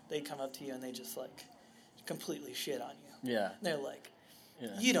 whatever. They come up to you and they just like completely shit on you. Yeah. They're like,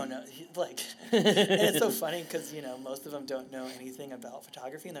 you don't know, like, and it's so funny because, most of them don't know anything about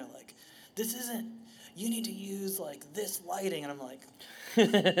photography, and they're like, you need to use, like, this lighting, and I'm like,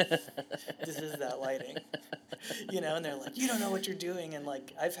 this is that lighting, and they're like, you don't know what you're doing, and,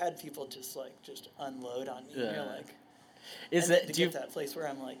 like, I've had people just unload on me, and you're like, get that place where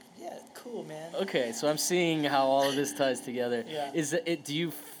I'm like, yeah, cool, man. Okay, so I'm seeing how all of this ties together. Yeah. Do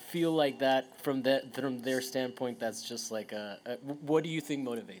you feel like that from their standpoint, that's just like what do you think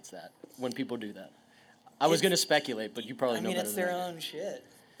motivates that when people do that? I was going to speculate, but you probably know better it's than their I own shit.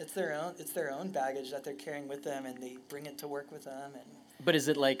 It's their own baggage that they're carrying with them, and they bring it to work with them. But is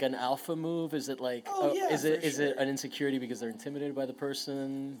it like an alpha move? Is it like is it an insecurity because they're intimidated by the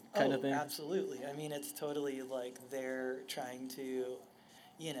person kind of thing? Absolutely. I mean, it's totally like they're trying to,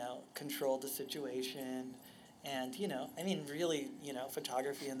 control the situation. And, I mean, really,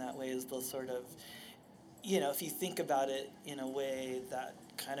 photography in that way is the sort of, if you think about it in a way that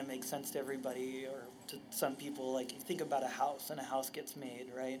kind of makes sense to everybody or to some people, like you think about a house, and a house gets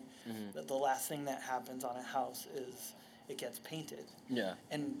made, right? Mm-hmm. The last thing that happens on a house is it gets painted. Yeah.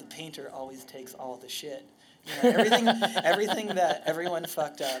 And the painter always takes all the shit. Everything that everyone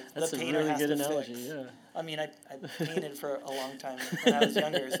fucked up, That's the painter a really has good to analogy, fix. yeah. I mean, I painted for a long time when I was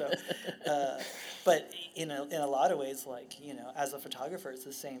younger, so, but in a lot of ways, like, as a photographer, it's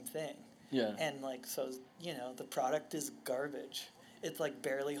the same thing. Yeah. And, like, so, the product is garbage. It's, like,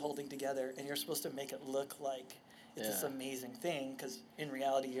 barely holding together, and you're supposed to make it look like it's this amazing thing, because in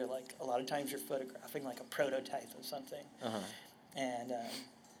reality, you're, like, a lot of times you're photographing, like, a prototype of something. Uh-huh. And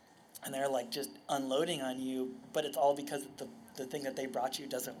they're, like, just unloading on you, but it's all because the thing that they brought you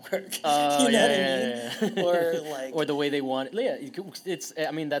doesn't work. Oh, you know what I mean? Or like, or the way they want it. Yeah, it's.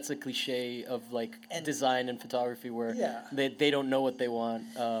 I mean, that's a cliche of like design and photography where they don't know what they want.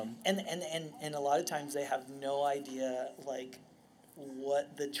 And a lot of times they have no idea like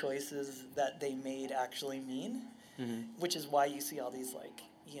what the choices that they made actually mean, which is why you see all these like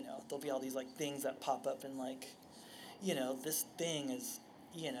there'll be all these like things that pop up and like this thing is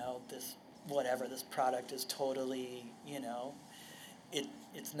this whatever, this product is totally,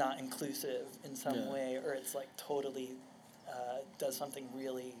 it's not inclusive in some way, or it's like totally does something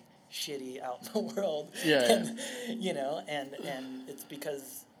really shitty out in the world. And, and it's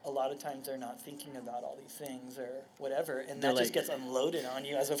because a lot of times they're not thinking about all these things or whatever, and They're that just like, gets unloaded on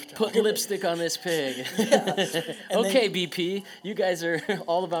you as a photographer. Put lipstick on this pig. And Okay, then- BP, you guys are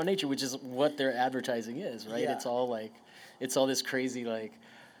all about nature, which is what their advertising is, right? Yeah. It's all like, it's all this crazy, like,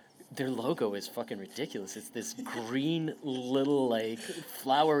 their logo is fucking ridiculous. It's this green little, like,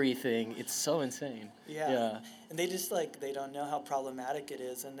 flowery thing. It's so insane. Yeah. And they just, like, they don't know how problematic it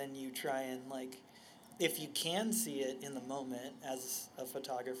is, and then you try and, like, if you can see it in the moment as a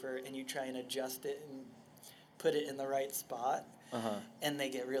photographer and you try and adjust it and put it in the right spot, and they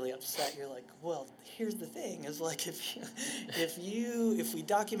get really upset, you're like, well, here's the thing, is like, if we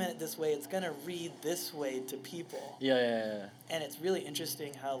document it this way, it's going to read this way to people. Yeah. And it's really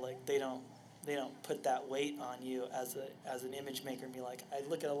interesting how, like, they don't put that weight on you as an image maker and be like, I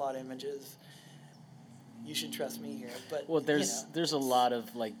look at a lot of images, you should trust me here. But Well, there's a lot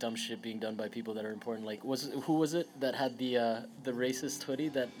of, like, dumb shit being done by people that are important. Like, who was it that had the racist hoodie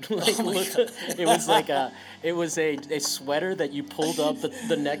that, like, it was like it was a sweater that you pulled up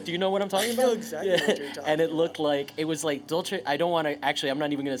the neck. Do you know what I'm talking about? I know exactly what you're talking And it looked about. like, it was like Dolce. I don't want to, actually, I'm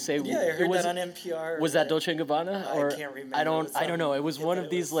not even going to say. Yeah, I it heard was, that on NPR. Was that Dolce & Gabbana? I Or can't remember. I It don't was know. It was something- one yeah, of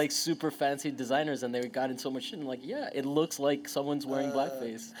it these, was- like, super fancy designers, and they got in so much shit. And I'm like, yeah, it looks like someone's wearing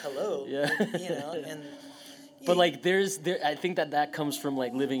blackface. Hello. Yeah. You know, and... But, like, I think that comes from,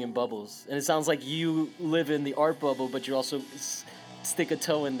 like, living in bubbles. And it sounds like you live in the art bubble, but you also stick a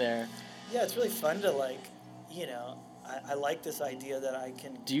toe in there. Yeah, it's really fun to, like, you know, I like this idea that I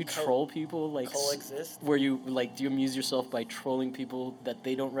can... Do you troll people? Like, coexist? Where you, like, do you amuse yourself by trolling people that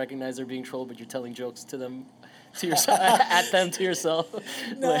they don't recognize they're being trolled, but you're telling jokes to them, to yourself, at them to yourself?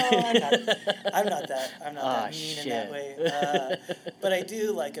 No, Like- I'm not that Ah, mean in shit. that way. But I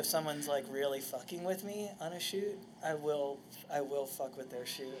do, like, if someone's, like, really fucking with me on a shoot, I will fuck with their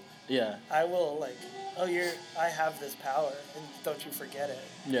shoot. Yeah. I will, like, I have this power, and don't you forget it.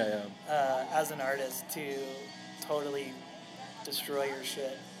 Yeah. As an artist, to totally destroy your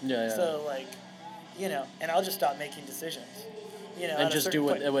shit. Yeah. So, like, you know, and I'll just stop making decisions. You know, And at a just certain do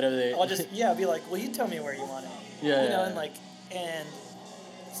point, whatever they... I'll just, be like, well, you tell me where you want it. Yeah, You know, yeah. and, like, and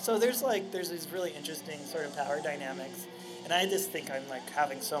so there's these really interesting sort of power dynamics. And I just think I'm, like,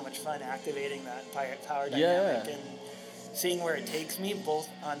 having so much fun activating that power dynamic and seeing where it takes me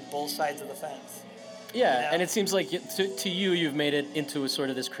on both sides of the fence. Yeah, You know? and it seems like to you, you've made it into a sort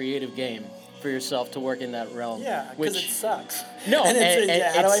of this creative game for yourself to work in that realm. Yeah, because it sucks. No, and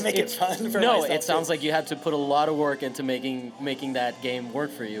how do I it's- make it it's- fun for No, myself? it sounds too? like you had to put a lot of work into making that game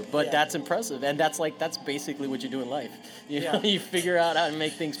work for you. But Yeah. that's impressive, and that's basically what you do in life. You know, Yeah. you figure out how to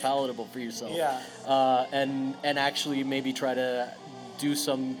make things palatable for yourself. Yeah. And actually maybe try to do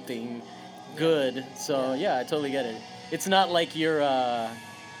something good. So yeah, I totally get it. It's not like you're,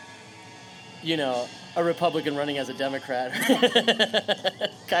 you know, a Republican running as a Democrat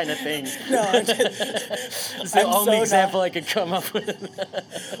kind of thing. No, I'm just, It's the I'm only so example I could come up with.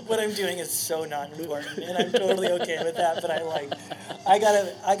 what I'm doing is so not important, and I'm totally okay with that. But I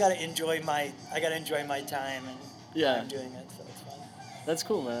gotta enjoy my time, and Yeah. I'm doing it, so it's fun. That's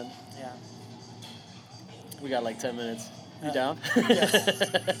cool, man. Yeah. We got like 10 minutes. You down?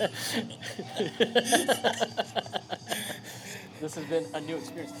 This has been a new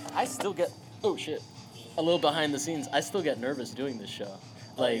experience. I still get, oh shit, a little behind the scenes. I still get nervous doing this show.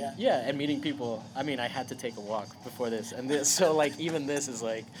 Like, yeah? and meeting people. I mean, I had to take a walk before this. And this, so, like, even this is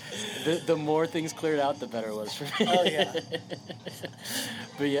like, the more things cleared out, the better it was for me. Oh, yeah.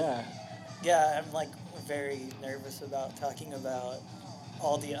 But yeah. Yeah, I'm like very nervous about talking about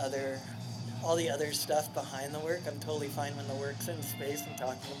all the other stuff behind the work. I'm totally fine when the work's in space and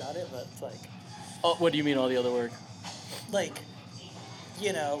talking about it, but it's like, Oh, what do you mean all the other work? like,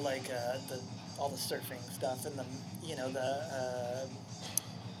 you know, like all the surfing stuff and the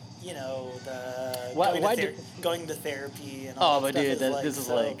going to therapy and all Oh, that but stuff dude, is like, this is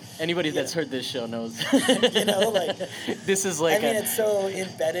so, like, anybody you that's know. heard this show knows. You know, like, this is like I mean, it's so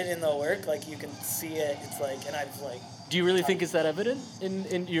embedded in the work, like you can see it. It's like, and I've like, do you really think it's that evident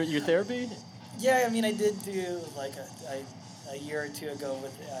in your therapy? yeah, I mean, I did do like a year or two ago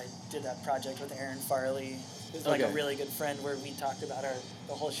I did that project with Aaron Farley, who's like a Okay. really good friend, where we talked about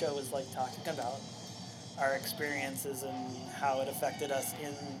the whole show was like talking about our experiences and how it affected us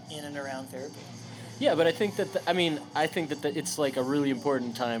in and around therapy. Yeah, but I think that it's like a really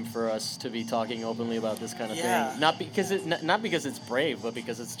important time for us to be talking openly about this kind of Yeah. thing. Not because it's brave, but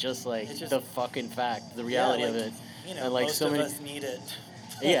because it's just like It's just- the fucking fact, the reality of like, it. You know, And like most so of many, us need it.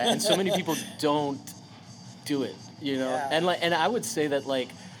 yeah, and so many people don't do it, you know. Yeah. And I would say that like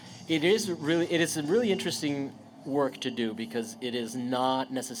it is a really interesting work to do because it is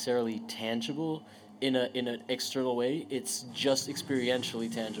not necessarily tangible in an external way. It's just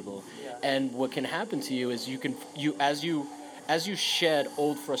experientially tangible. Yeah. And what can happen to you is as you shed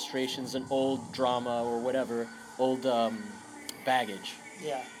old frustrations and old drama or whatever, old baggage,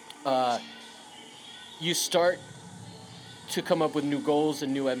 Yeah. you start to come up with new goals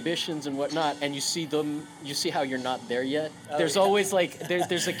and new ambitions and whatnot, and you see how you're not there yet. Oh, There's yeah. always like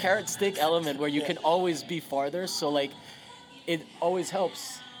there's a carrot stick element where you Yeah. can always be farther. So like, it always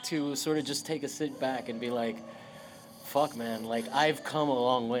helps to sort of just take a sit back and be like, fuck man, like I've come a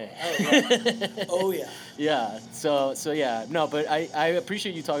long way. Oh yeah. Oh yeah. Yeah. So yeah. No, but I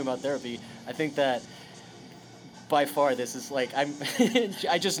appreciate you talking about therapy. I think that by far this is like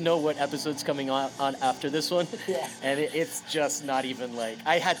I just know what episode's coming on after this one. Yeah. And it's just not even like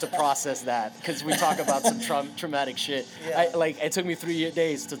I had to process that because we talk about some traumatic shit. Yeah. It took me 3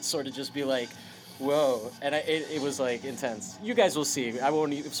 days to sort of just be like, whoa, and it was like intense. You guys will see. I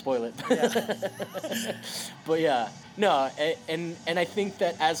won't even spoil it. Yeah. But yeah, no, and I think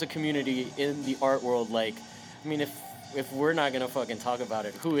that as a community in the art world, like, I mean, if we're not gonna fucking talk about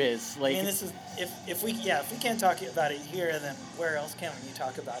it, who is? Like, I mean, this is if we can't talk about it here, then where else can we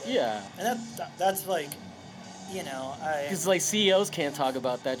talk about it? yeah, And that's like, you know, because like CEOs can't talk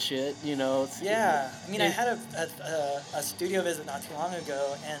about that shit, you know. Yeah, I mean, I had a studio visit not too long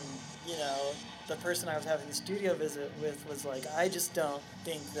ago, and you know, the person I was having the studio visit with was like, I just don't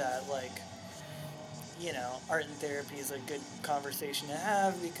think that like, you know, art and therapy is a good conversation to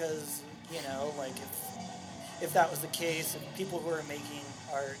have because, you know, like if that was the case, if people who are making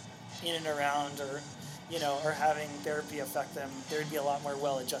art in and around or, you know, or having therapy affect them, there'd be a lot more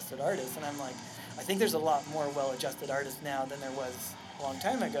well-adjusted artists. And I'm like, I think there's a lot more well-adjusted artists now than there was a long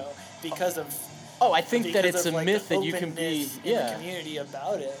time ago because of Oh, I think that it's a like, myth the that you can be, openness in the community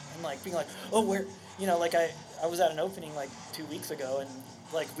about it, and like being like, oh, we're, you know, like I was at an opening like 2 weeks ago, and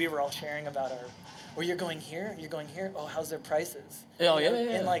like we were all sharing about oh, you're going here, oh, how's their prices? Oh, You know? yeah.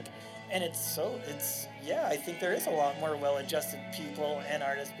 And like, and I think there is a lot more well-adjusted people and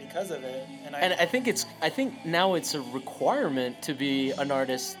artists because of it, and I think now it's a requirement to be an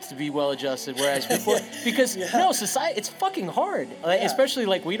artist to be well adjusted, whereas before because Yeah. no society it's fucking hard, like, Yeah. especially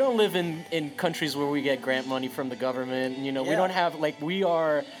like we don't live in countries where we get grant money from the government, you know. We Yeah. don't have like we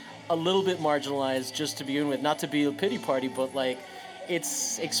are a little bit marginalized just to begin with, not to be a pity party, but like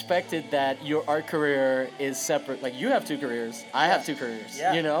it's expected that your art career is separate. Like you have 2 careers, I have 2 careers,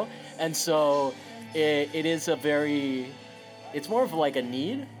 Yeah. you know, and so it is a very. It's more of like a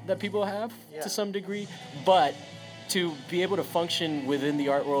need that people have Yeah. to some degree, but to be able to function within the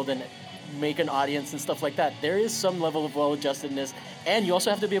art world and make an audience and stuff like that, there is some level of well-adjustedness, and you also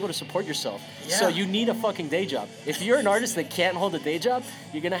have to be able to support yourself. So Yeah. you need a fucking day job. If you're an artist that can't hold a day job,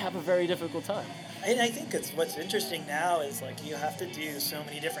 you're gonna have a very difficult time. And I think what's interesting now is like you have to do so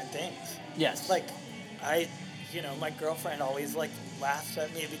many different things. Yes. Like, you know, my girlfriend always like laughs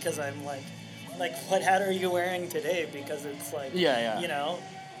at me because I'm like, what hat are you wearing today? Because it's like, Yeah. you know,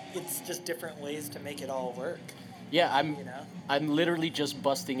 it's just different ways to make it all work. Yeah, You know? I'm literally just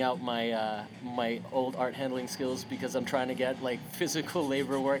busting out my my old art handling skills because I'm trying to get like physical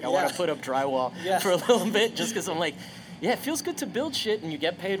labor work. I want Yeah. to put up drywall Yeah. for a little bit just because I'm like, yeah, it feels good to build shit and you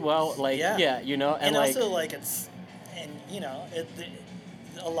get paid well. Like, yeah, you know, And like, also like you know,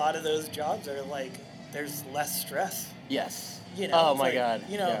 a lot of those jobs are like, there's less stress. yes. You know, Oh it's my like, God.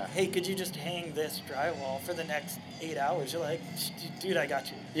 You know, yeah. hey, could you just hang this drywall for the next 8 hours? You're like, dude, I got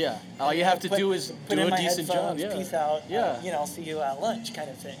you. Yeah. All you have to do is put do in a my decent job. headphones, Yeah. Peace out. Yeah. You know, I'll see you at lunch, kind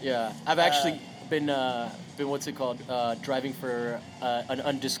of thing. Yeah. I've actually been what's it called? Driving for an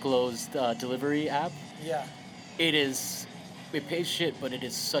undisclosed delivery app. Yeah. It pays shit, but it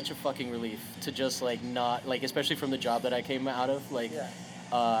is such a fucking relief to just like not like, especially from the job that I came out of. Like, Yeah.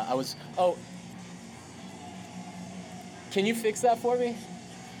 Can you fix that for me?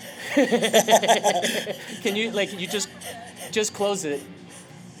 Can you like you just close it?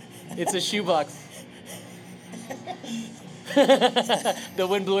 It's a shoebox. The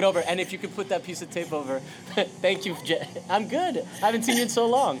wind blew it over, and if you could put that piece of tape over, thank you. I'm good. I haven't seen you in so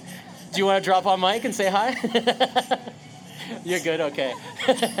long. Do you want to drop on mic and say hi? You're good. Okay.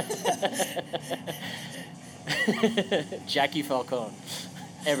 Jackie Falcone,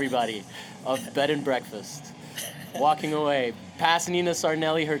 everybody, of Bed and Breakfast. Walking away, past Nina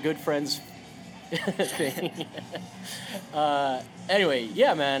Sarnelli, her good friend's thing. Anyway,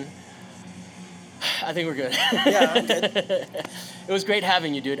 yeah, man. I think we're good. Yeah, I'm good. It was great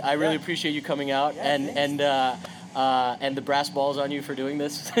having you, dude. I really Yeah. appreciate you coming out, Yeah, and and the brass balls on you for doing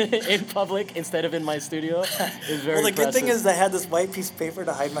this in public instead of in my studio is very Well, the good thing impressive. is I had this white piece of paper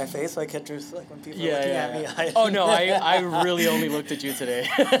to hide my face, so I kept just like when people were looking at me. I Oh no, I really only looked at you today.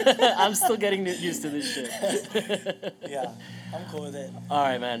 I'm still getting used to this shit. Yeah, I'm cool with it. All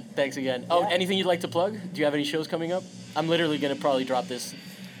right, man. Thanks again. Oh, Yeah. anything you'd like to plug? Do you have any shows coming up? I'm literally gonna probably drop this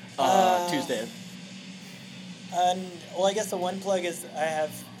Tuesday. Well, I guess the one plug is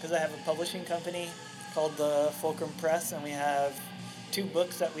because I have a publishing company called the Fulcrum Press, and we have 2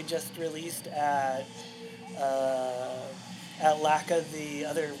 books that we just released at LACA the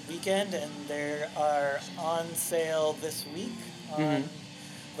other weekend, and they are on sale this week on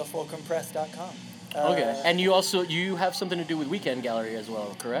thefulcrumpress.com. Okay. And you have something to do with Weekend Gallery as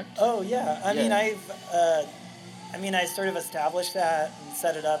well, correct? Oh yeah, I Yeah. mean I sort of established that and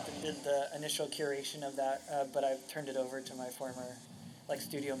set it up and did the initial curation of that, but I've turned it over to my former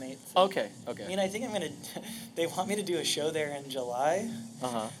studio mates. Okay. I mean, I think I'm gonna. They want me to do a show there in July,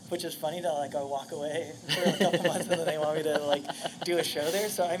 which is funny to I walk away for a couple months and then they want me to do a show there.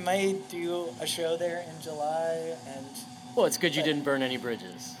 So I might do a show there in July and. Well, it's good you didn't burn any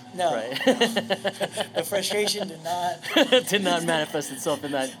bridges. No. Right. The frustration did not manifest itself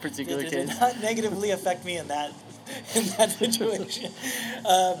in that particular did case. not negatively affect me in that situation.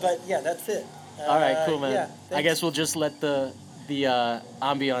 But yeah, that's it. All right, cool, man. Yeah, I thanks. guess we'll just let the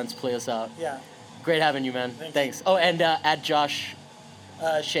ambiance play us out. Yeah. Great having you, man. Thanks. Oh, and at Josh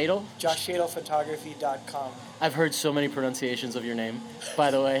Shadle? JoshShadlePhotography.com. I've heard so many pronunciations of your name,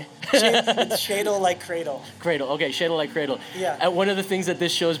 by the way. It's Shadle like cradle. Cradle. Okay, Shadle like cradle. Yeah. And one of the things that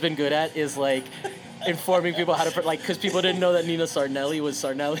this show's been good at is informing people how to because people didn't know that Nina Sarnelli was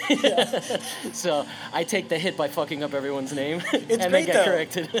Sarnelli. Yeah. So I take the hit by fucking up everyone's name It's and then great get though.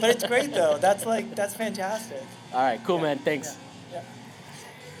 corrected. But it's great though. That's fantastic. All right, cool, man. Thanks. Yeah.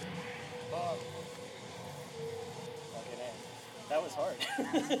 That was hard.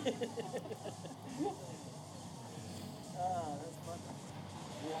 That's fun.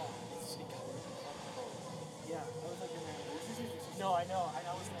 Yeah. No, I know.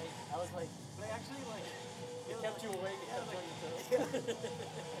 I was like, but actually, it kept you awake. It kept you on your toes.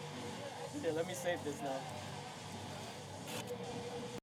 Here, let me save this now.